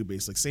leader in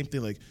NUBASE. Like same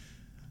thing, like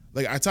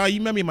I tell you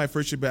met me in my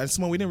first year, but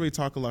Simone, we didn't really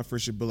talk a lot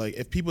first year, but like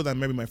if people that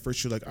met me my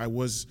first year, like I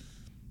was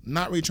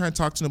not really trying to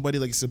talk to nobody,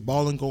 like I said,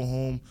 ball and go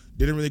home,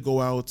 didn't really go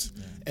out.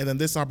 And then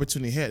this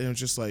opportunity hit, and it was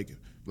just like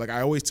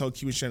I always tell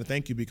Q and Shannon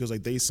thank you, because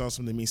like they saw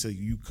something in me and said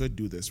you could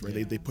do this,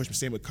 right? They pushed me.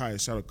 Same with Kai,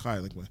 shout out Kai,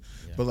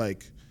 but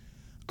like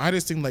I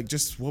just think like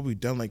just what we've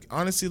done, like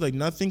honestly, like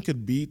nothing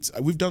could beat.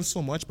 We've done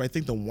so much, but I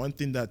think the one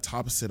thing that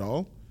tops it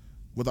all,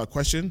 without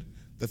question,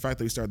 the fact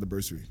that we started the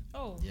bursary.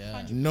 Oh,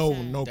 Yeah. 100%.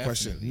 No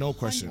question, no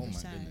question. Oh my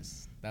 100%.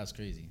 goodness, that's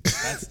crazy.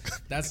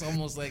 That's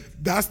almost like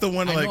That's the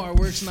one. I like know our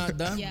work's not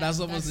done. Yeah, that's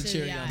almost the it,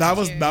 cherry. yeah, on That top.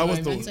 was- cherry. that was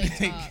That's the-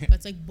 like top.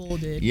 That's like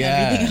bolded.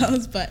 Yeah. Everything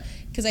else, but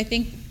because I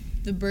think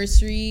the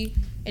bursary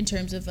in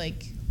terms of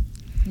like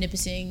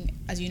Nipissing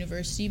as a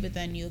university, but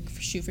then you look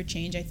for Shoot for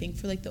Change. I think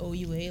for like the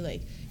OUA,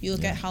 like you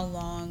look at how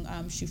long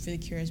Shoot for the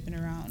Cure has been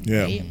around,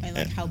 Yeah. right? And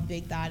like how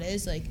big that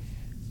is. Like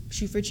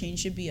Shoot for Change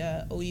should be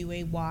a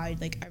OUA wide,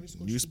 like every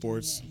school. Youth should be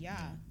doing sports. it. Yeah.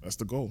 That's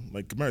the goal.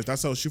 Like, remember,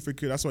 that's how Shoot for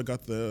Cure. That's why I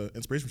got the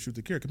inspiration from Shoot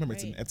for Cure. Remember,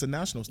 Right. it's a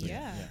national thing,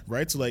 Yeah.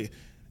 right? So like,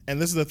 and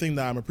this is the thing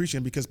that I'm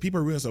appreciating because people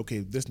realize, okay,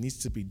 this needs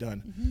to be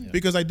done. Mm-hmm.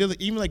 Because I did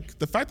even like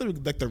the fact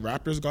that like the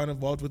Raptors got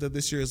involved with it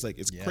this year is like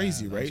it's Yeah,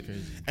 crazy, that was right?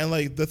 crazy. And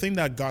like the thing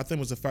that got them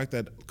was the fact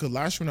that because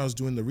last year when I was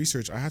doing the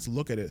research, I had to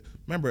look at it.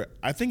 Remember,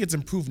 I think it's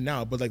improved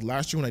now, but like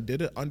last year when I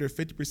did it, under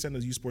 50%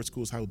 of youth sports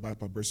schools had a black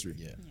bursary.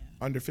 Yeah.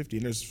 Under 50,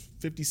 and there's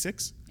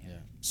 56. Yeah.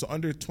 So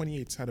under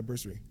 28 had a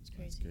bursary, It's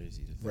crazy. It's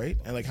crazy. To think right?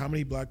 about. And like how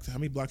many black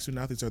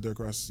student athletes are there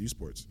across youth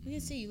sports? We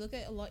can see you look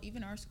at a lot,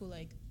 even our school,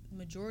 like the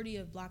majority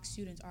of black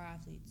students are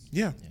athletes.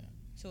 Yeah. Yeah.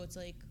 So it's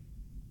like,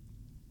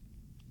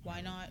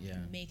 why not Yeah.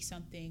 make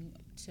something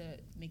to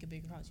make a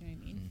bigger cause? You know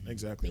what I mean?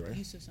 Exactly, Make right?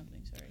 use of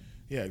something. Sorry.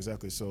 Yeah,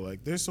 exactly. So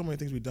like, there's so many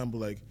things we've done, but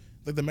like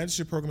the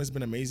mentorship program has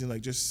been amazing.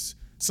 Like, just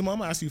Simone, I'm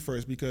gonna ask you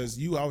first because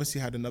you obviously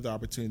had another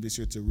opportunity this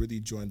year to really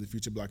join the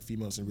Future Black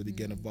Females and really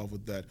get involved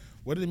with that.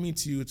 What did it mean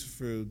to you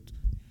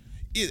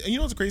and you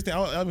know what's the crazy thing?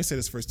 Let me say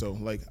this first though.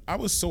 Like, I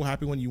was so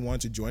happy when you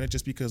wanted to join it,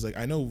 just because like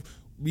I know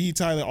me,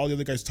 Tyler, all the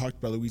other guys talked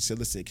about it. We said,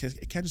 listen,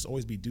 it can't just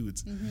always be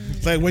dudes.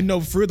 It's like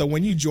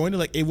when you joined it,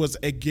 like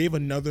it gave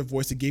another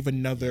voice, it gave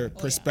another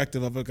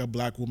perspective of like a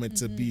black woman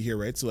to be here,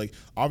 right? So like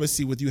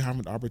obviously with you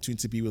having the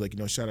opportunity to be with like, you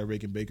know, shout out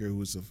Reagan Baker, who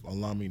was an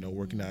alum, you know,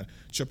 working at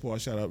Chippewa,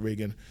 shout out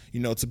Reagan,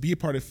 you know, to be a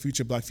part of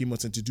Future Black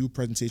Females and to do a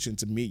presentation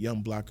to meet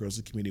young black girls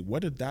in the community.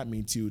 What did that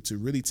mean to you to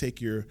really take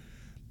your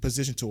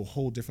position to a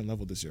whole different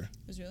level this year?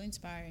 It was really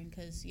inspiring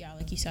because, yeah,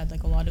 like you said,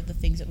 like a lot of the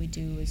things that we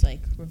do is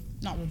like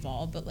not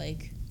revolve, but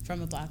like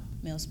from a black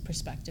male's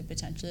perspective,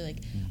 potentially like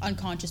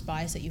unconscious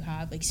bias that you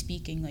have, like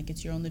speaking, like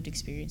it's your own lived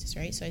experiences,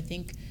 right? So I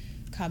think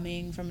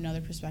coming from another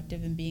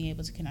perspective and being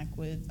able to connect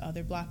with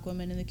other black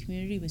women in the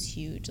community was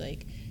huge.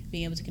 Like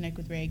being able to connect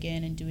with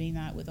Reagan and doing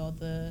that with all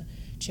the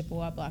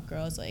Chippewa black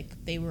girls,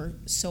 like they were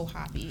so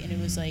happy, and it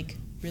was like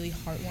really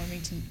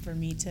heartwarming for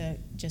me to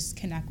just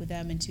connect with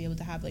them and to be able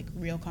to have like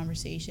real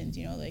conversations,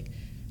 you know, like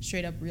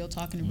straight up real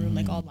talk in a room,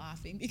 like all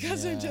laughing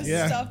because of just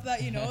stuff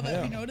that, you know,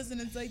 that we noticed, and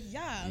it's like,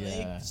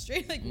 like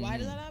straight, like why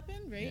did that happen,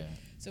 right? Yeah.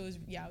 So it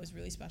was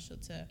really special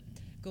to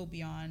go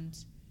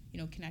beyond,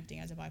 you know, connecting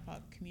as a BIPOC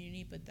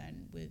community, but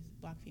then with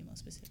black females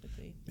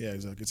specifically. Yeah,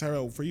 exactly.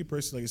 Tyrell, for you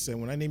personally, like I said,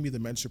 when I named you the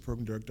mentorship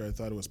program director, I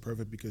thought it was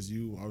perfect because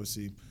you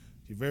obviously,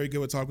 you're very good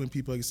with talking with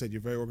people. Like I said,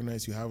 you're very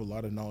organized. You have a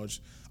lot of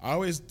knowledge. I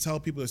always tell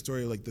people the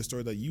story, like the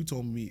story that you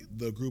told me,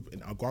 the group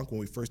in Algonquin, when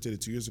we first did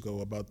it 2 years ago,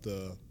 about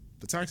the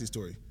taxi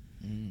story.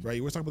 Right?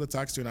 You were talking about the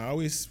taxi story, and I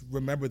always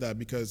remember that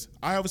because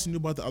I obviously knew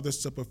about the other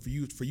stuff, but for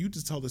you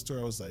to tell the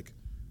story, I was like,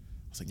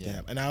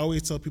 damn. And I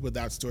always tell people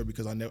that story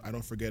because I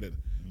don't forget it.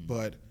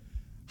 But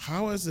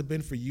how has it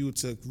been for you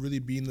to really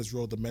be in this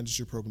role, the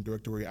mentorship program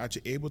director, where you're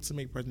actually able to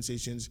make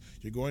presentations,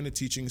 you're going to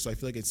teaching, so I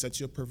feel like it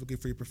sets you up perfectly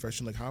for your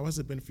profession. Like, how has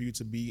it been for you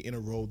to be in a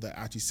role that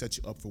actually sets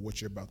you up for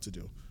what you're about to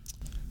do?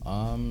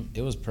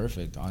 It was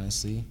perfect,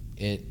 honestly.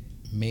 It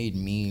made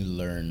me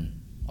learn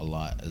a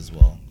lot as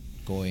well.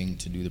 Going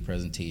to do the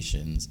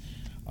presentations,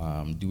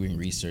 doing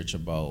research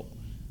about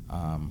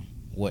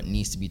what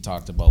needs to be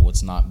talked about,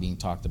 what's not being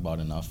talked about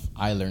enough.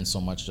 I learned so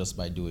much just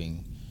by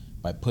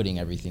putting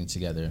everything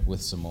together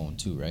with Simone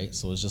too, right?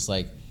 So it's just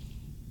like,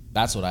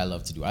 that's what I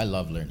love to do. I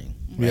love learning,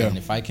 right? Yeah. And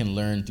if I can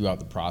learn throughout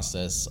the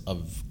process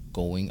of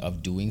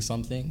doing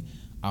something,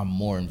 I'm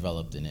more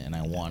enveloped in it, and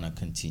I want to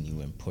continue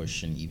and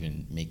push and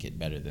even make it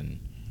better than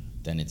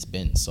it's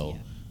been. So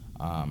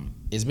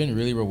it's been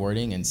really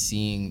rewarding, and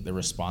seeing the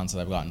response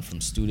that I've gotten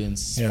from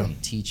students, from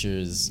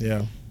teachers,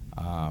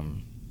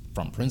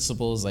 from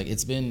principals, like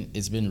it's been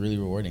really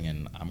rewarding,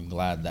 and I'm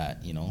glad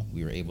that, you know,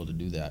 we were able to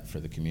do that for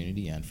the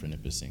community and for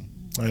Nipissing.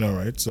 I know,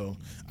 right? So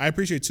I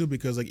appreciate too,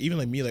 because like even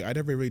like me, like I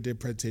never really did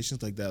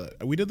presentations like that.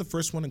 Like, we did the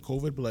first one in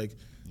COVID, but like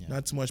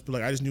not too much. But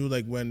like I just knew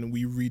like when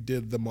we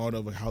redid the model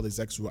of like, how the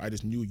execs were, I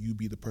just knew you'd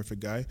be the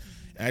perfect guy.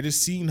 And I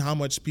just seen how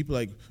much people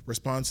like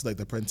respond to like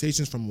the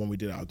presentations from when we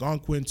did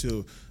Algonquin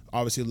to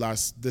obviously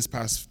this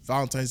past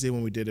Valentine's Day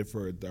when we did it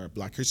for our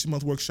Black History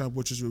Month workshop,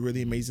 which was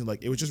really amazing.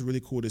 Like it was just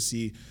really cool to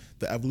see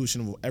the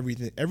evolution of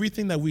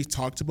everything that we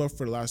talked about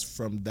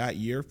from that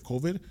year,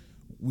 COVID.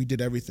 We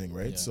did everything,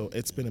 right? So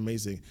it's been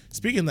amazing.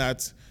 Speaking of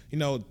that, you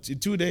know, in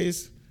 2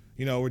 days,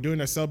 you know, we're doing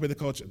our Celebrate the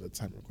Culture, the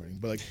time recording,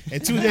 but like in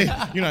 2 days,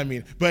 you know what I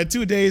mean? But in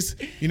 2 days,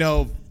 you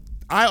know,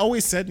 I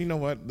always said, you know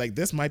what, like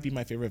this might be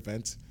my favorite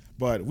event.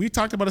 But we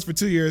talked about this for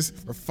 2 years.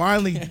 We're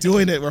finally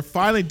doing it. We're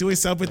finally doing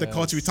Celebrate the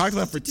Culture. We talked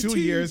about it for 2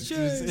 years.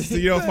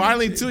 So,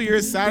 finally 2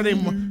 years. Saturday,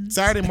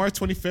 March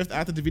 25th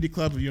at the DVD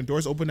Club.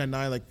 Doors open at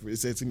 9. Like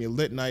it's gonna be a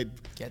lit night.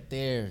 Get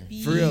there.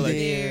 For real,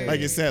 like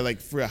you said, like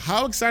for real.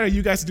 How excited are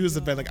you guys to do this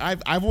event? Like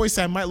I've always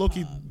said, I might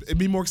low-key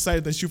be more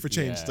excited than Shoot for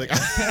Change. Yeah. Like,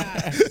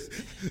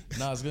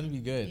 no, it's gonna be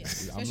good. Yeah. I'm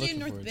Especially in looking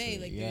North forward Bay, to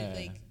it. like Yeah.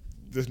 like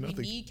there's we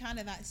nothing. need kind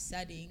of that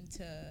setting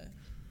to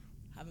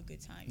have a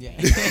good time. Yeah.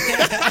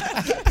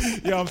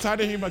 Yo, I'm tired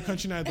of hearing about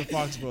Country Night at the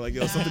Fox, bro. Like,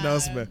 yo, something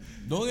else, man.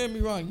 Don't get me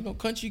wrong.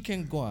 Country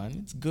can go on.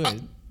 It's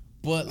good.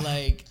 But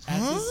like at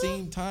the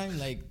same time,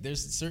 like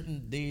there's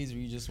certain days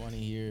where you just want to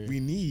hear We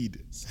need.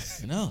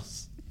 something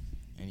else.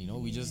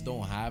 And we just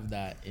don't have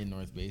that in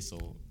North Bay.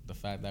 So the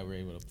fact that we're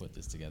able to put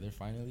this together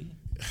finally,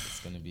 it's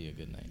gonna be a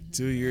good night.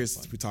 2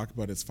 years we talked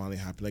about it's finally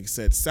happened. Like I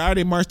said,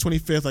 Saturday, March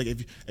 25th. Like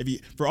if you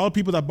for all the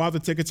people that bought the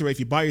tickets already, if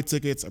you buy your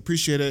tickets,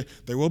 appreciate it.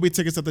 There will be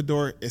tickets at the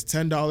door. It's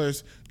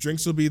 $10.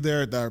 Drinks will be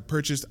there that are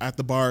purchased at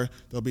the bar.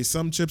 There'll be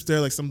some chips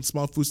there, like some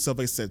small food stuff.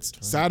 Like I said,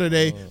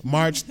 Saturday,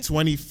 March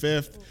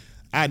 25th.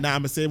 I'm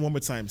gonna say it one more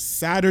time.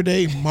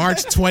 Saturday,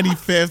 March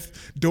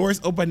 25th.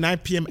 Doors open 9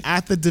 p.m.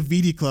 at the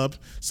DVD Club.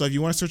 So if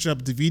you want to search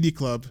up DVD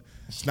Club,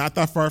 it's not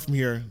that far from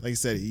here. Like I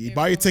said, you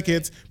buy your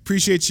tickets.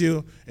 Appreciate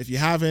you. If you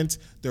haven't,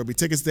 there will be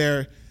tickets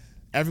there.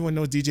 Everyone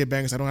knows DJ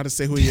Bangers. I don't know how to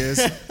say who he is.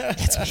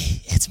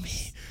 It's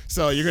me.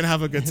 So you're gonna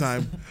have a good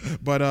time.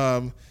 But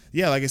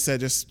yeah, like I said,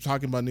 just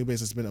talking about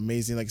NUBASE has been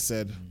amazing. Like I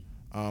said,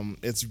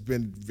 it's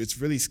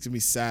really gonna be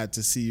sad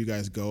to see you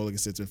guys go. Like I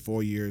said, it's been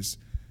 4 years.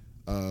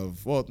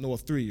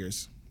 3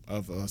 years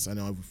of us. I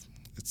know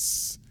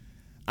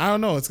I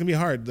don't know. It's gonna be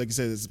hard. Like I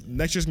said,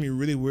 next year's gonna be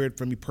really weird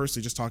for me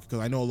personally, just talking,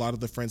 because I know a lot of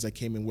the friends that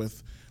came in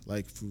with,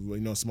 like,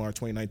 Samara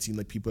 2019,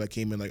 like people that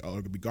came in like, are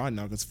gonna be gone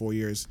now because 4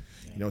 years.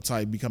 Yeah.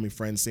 Ty becoming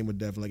friends. Same with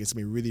Devin. Like it's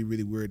gonna be really,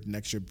 really weird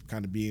next year,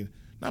 kind of being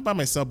not by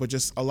myself, but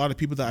just a lot of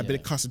people that I've been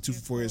accustomed to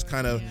for 4 years,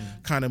 kind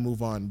of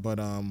move on. But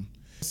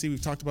see,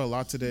 we've talked about a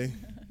lot today.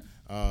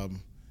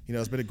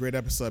 It's been a great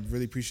episode. I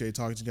really appreciate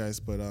talking to you guys.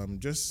 But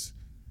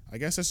I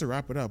guess just to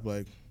wrap it up,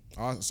 like,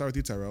 I'll start with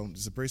you, Tyrell.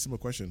 It's a very simple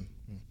question.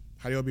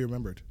 How do you all be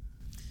remembered?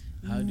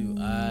 How do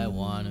I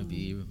want to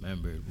be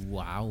remembered?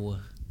 Wow.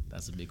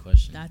 That's a big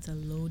question. That's a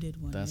loaded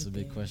one. That's right a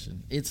big there.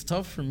 question. It's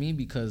tough for me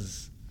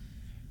because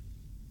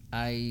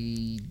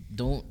I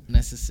don't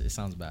necessarily, it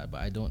sounds bad,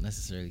 but I don't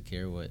necessarily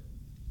care what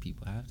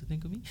people have to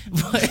think of me.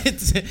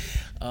 But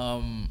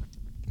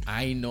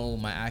I know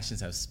my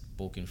actions have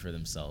spoken for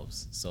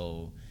themselves.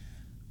 So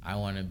I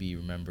want to be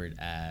remembered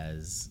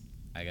as,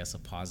 I guess, a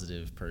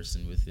positive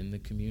person within the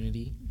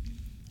community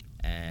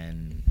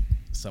and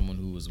someone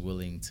who was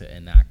willing to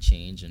enact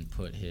change and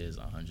put his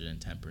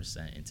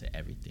 110% into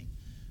everything.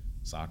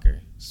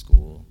 Soccer,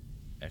 school,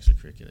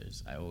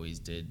 extracurriculars. I always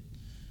did.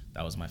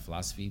 That was my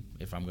philosophy.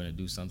 If I'm going to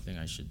do something,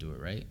 I should do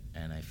it right.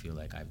 And I feel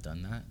like I've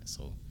done that.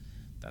 So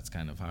that's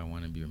kind of how I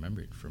want to be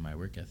remembered, for my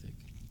work ethic.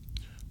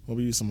 What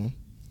about you, Simone?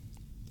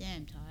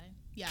 Damn, Ty.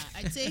 Yeah,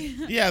 I'd say.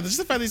 Yeah, just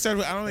the fact that you started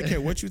with, I don't really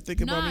care what you think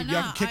about me. You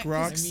have to kick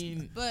rocks.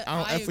 But I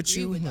don't F with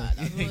agree you. with that.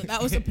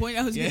 That was the point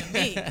I was going to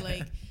make.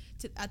 Like,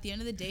 at the end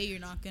of the day, you're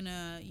not going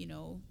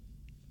to,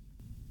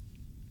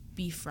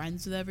 be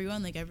friends with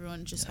everyone. Like,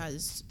 everyone just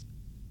has,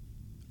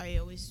 I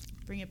always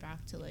bring it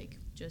back to, like,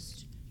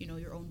 just,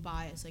 your own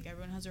bias. Like,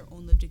 everyone has their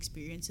own lived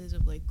experiences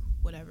of, like,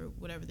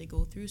 whatever they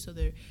go through. So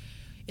there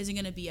isn't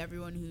going to be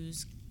everyone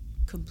who's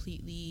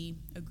completely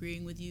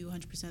agreeing with you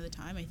 100% of the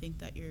time. I think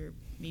that you're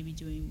maybe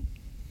doing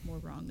more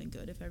wrong than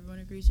good if everyone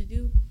agrees with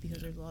you,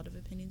 because there's a lot of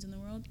opinions in the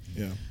world.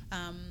 Yeah.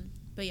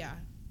 But yeah,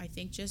 I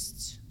think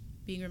just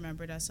being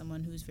remembered as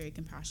someone who's very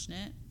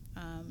compassionate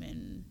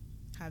and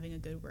having a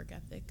good work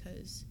ethic,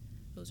 because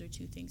those are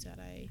two things that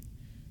I,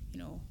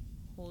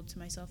 hold to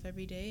myself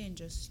every day, and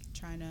just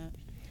trying to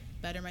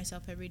better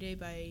myself every day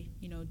by,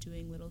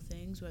 doing little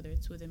things, whether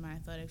it's within my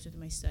athletics, within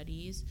my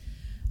studies.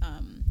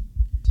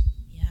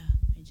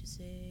 I just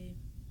say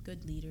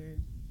good leader,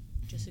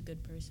 just a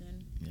good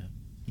person.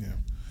 Yeah.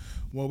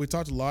 Well, we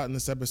talked a lot in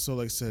this episode.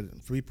 Like I said,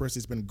 for me personally,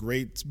 it's been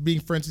great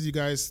being friends with you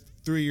guys.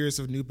 3 years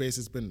of NUBASE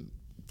has been,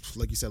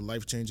 like you said,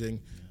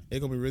 life-changing. It's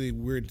going to be really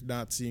weird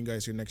not seeing you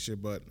guys here next year,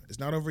 but it's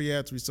not over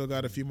yet. We still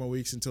got a few more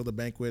weeks until the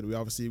banquet. We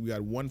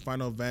got one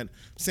final event.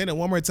 I'm saying it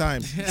one more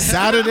time.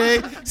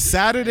 Saturday,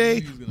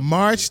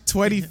 March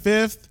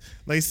 25th.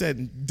 Like I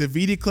said, the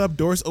VD Club,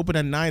 doors open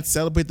at 9.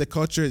 Celebrate the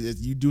culture.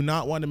 You do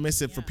not want to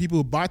miss it. Yeah. For people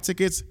who bought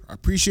tickets, I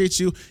appreciate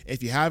you.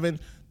 If you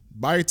haven't,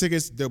 buy your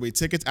tickets. There'll be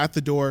tickets at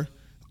the door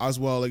as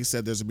well. Like I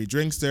said, there's going to be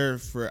drinks there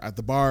at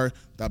the bar.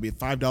 That'll be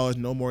 $5,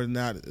 no more than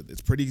that.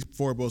 It's pretty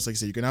affordable. So like I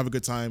said, you're going to have a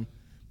good time.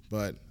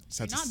 But if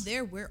you're not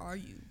there, where are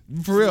you?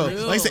 For real.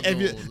 Like I said,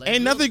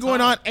 ain't nothing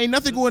going on. Ain't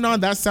nothing going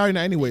on that Saturday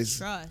night anyways.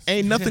 Trust.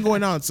 Ain't nothing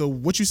going on. So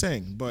what you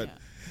saying? But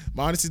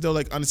honestly though,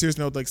 like on a serious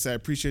note, like I said, I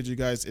appreciate you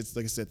guys. It's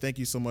like I said, thank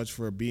you so much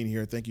for being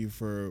here. Thank you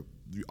for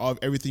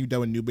everything you've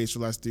done with NUBASE for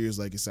the last 3 years.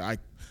 Like I said,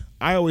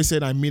 I always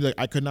said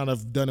I could not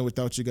have done it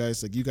without you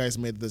guys. Like you guys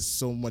made this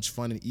so much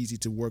fun and easy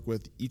to work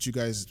with. Each of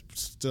you guys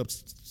stood up,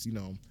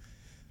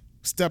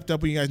 stepped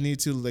up when you guys need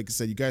to. Like I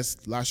said, you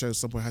guys last year at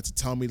some point had to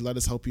tell me, let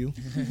us help you.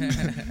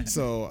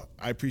 So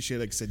I appreciate,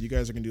 like I said, you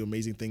guys are going to do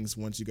amazing things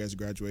once you guys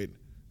graduate.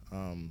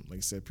 Like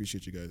I said,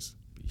 appreciate you guys.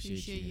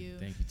 Appreciate you.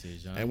 Thank you,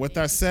 Tejan. And with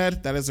that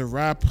said, that is a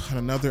wrap on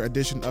another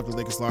edition of the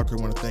Lakers Locker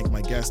Room. I want to thank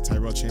my guests,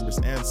 Tyrell Chambers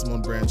and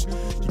Simone Branch.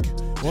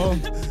 Oh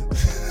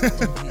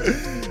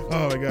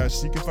my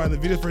gosh. You can find the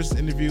video version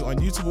interview on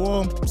YouTube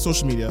or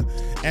social media.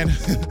 And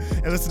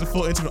listen to the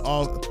full interview on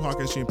all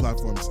podcast streaming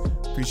platforms.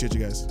 Appreciate you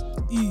guys.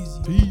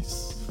 Easy.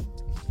 Peace.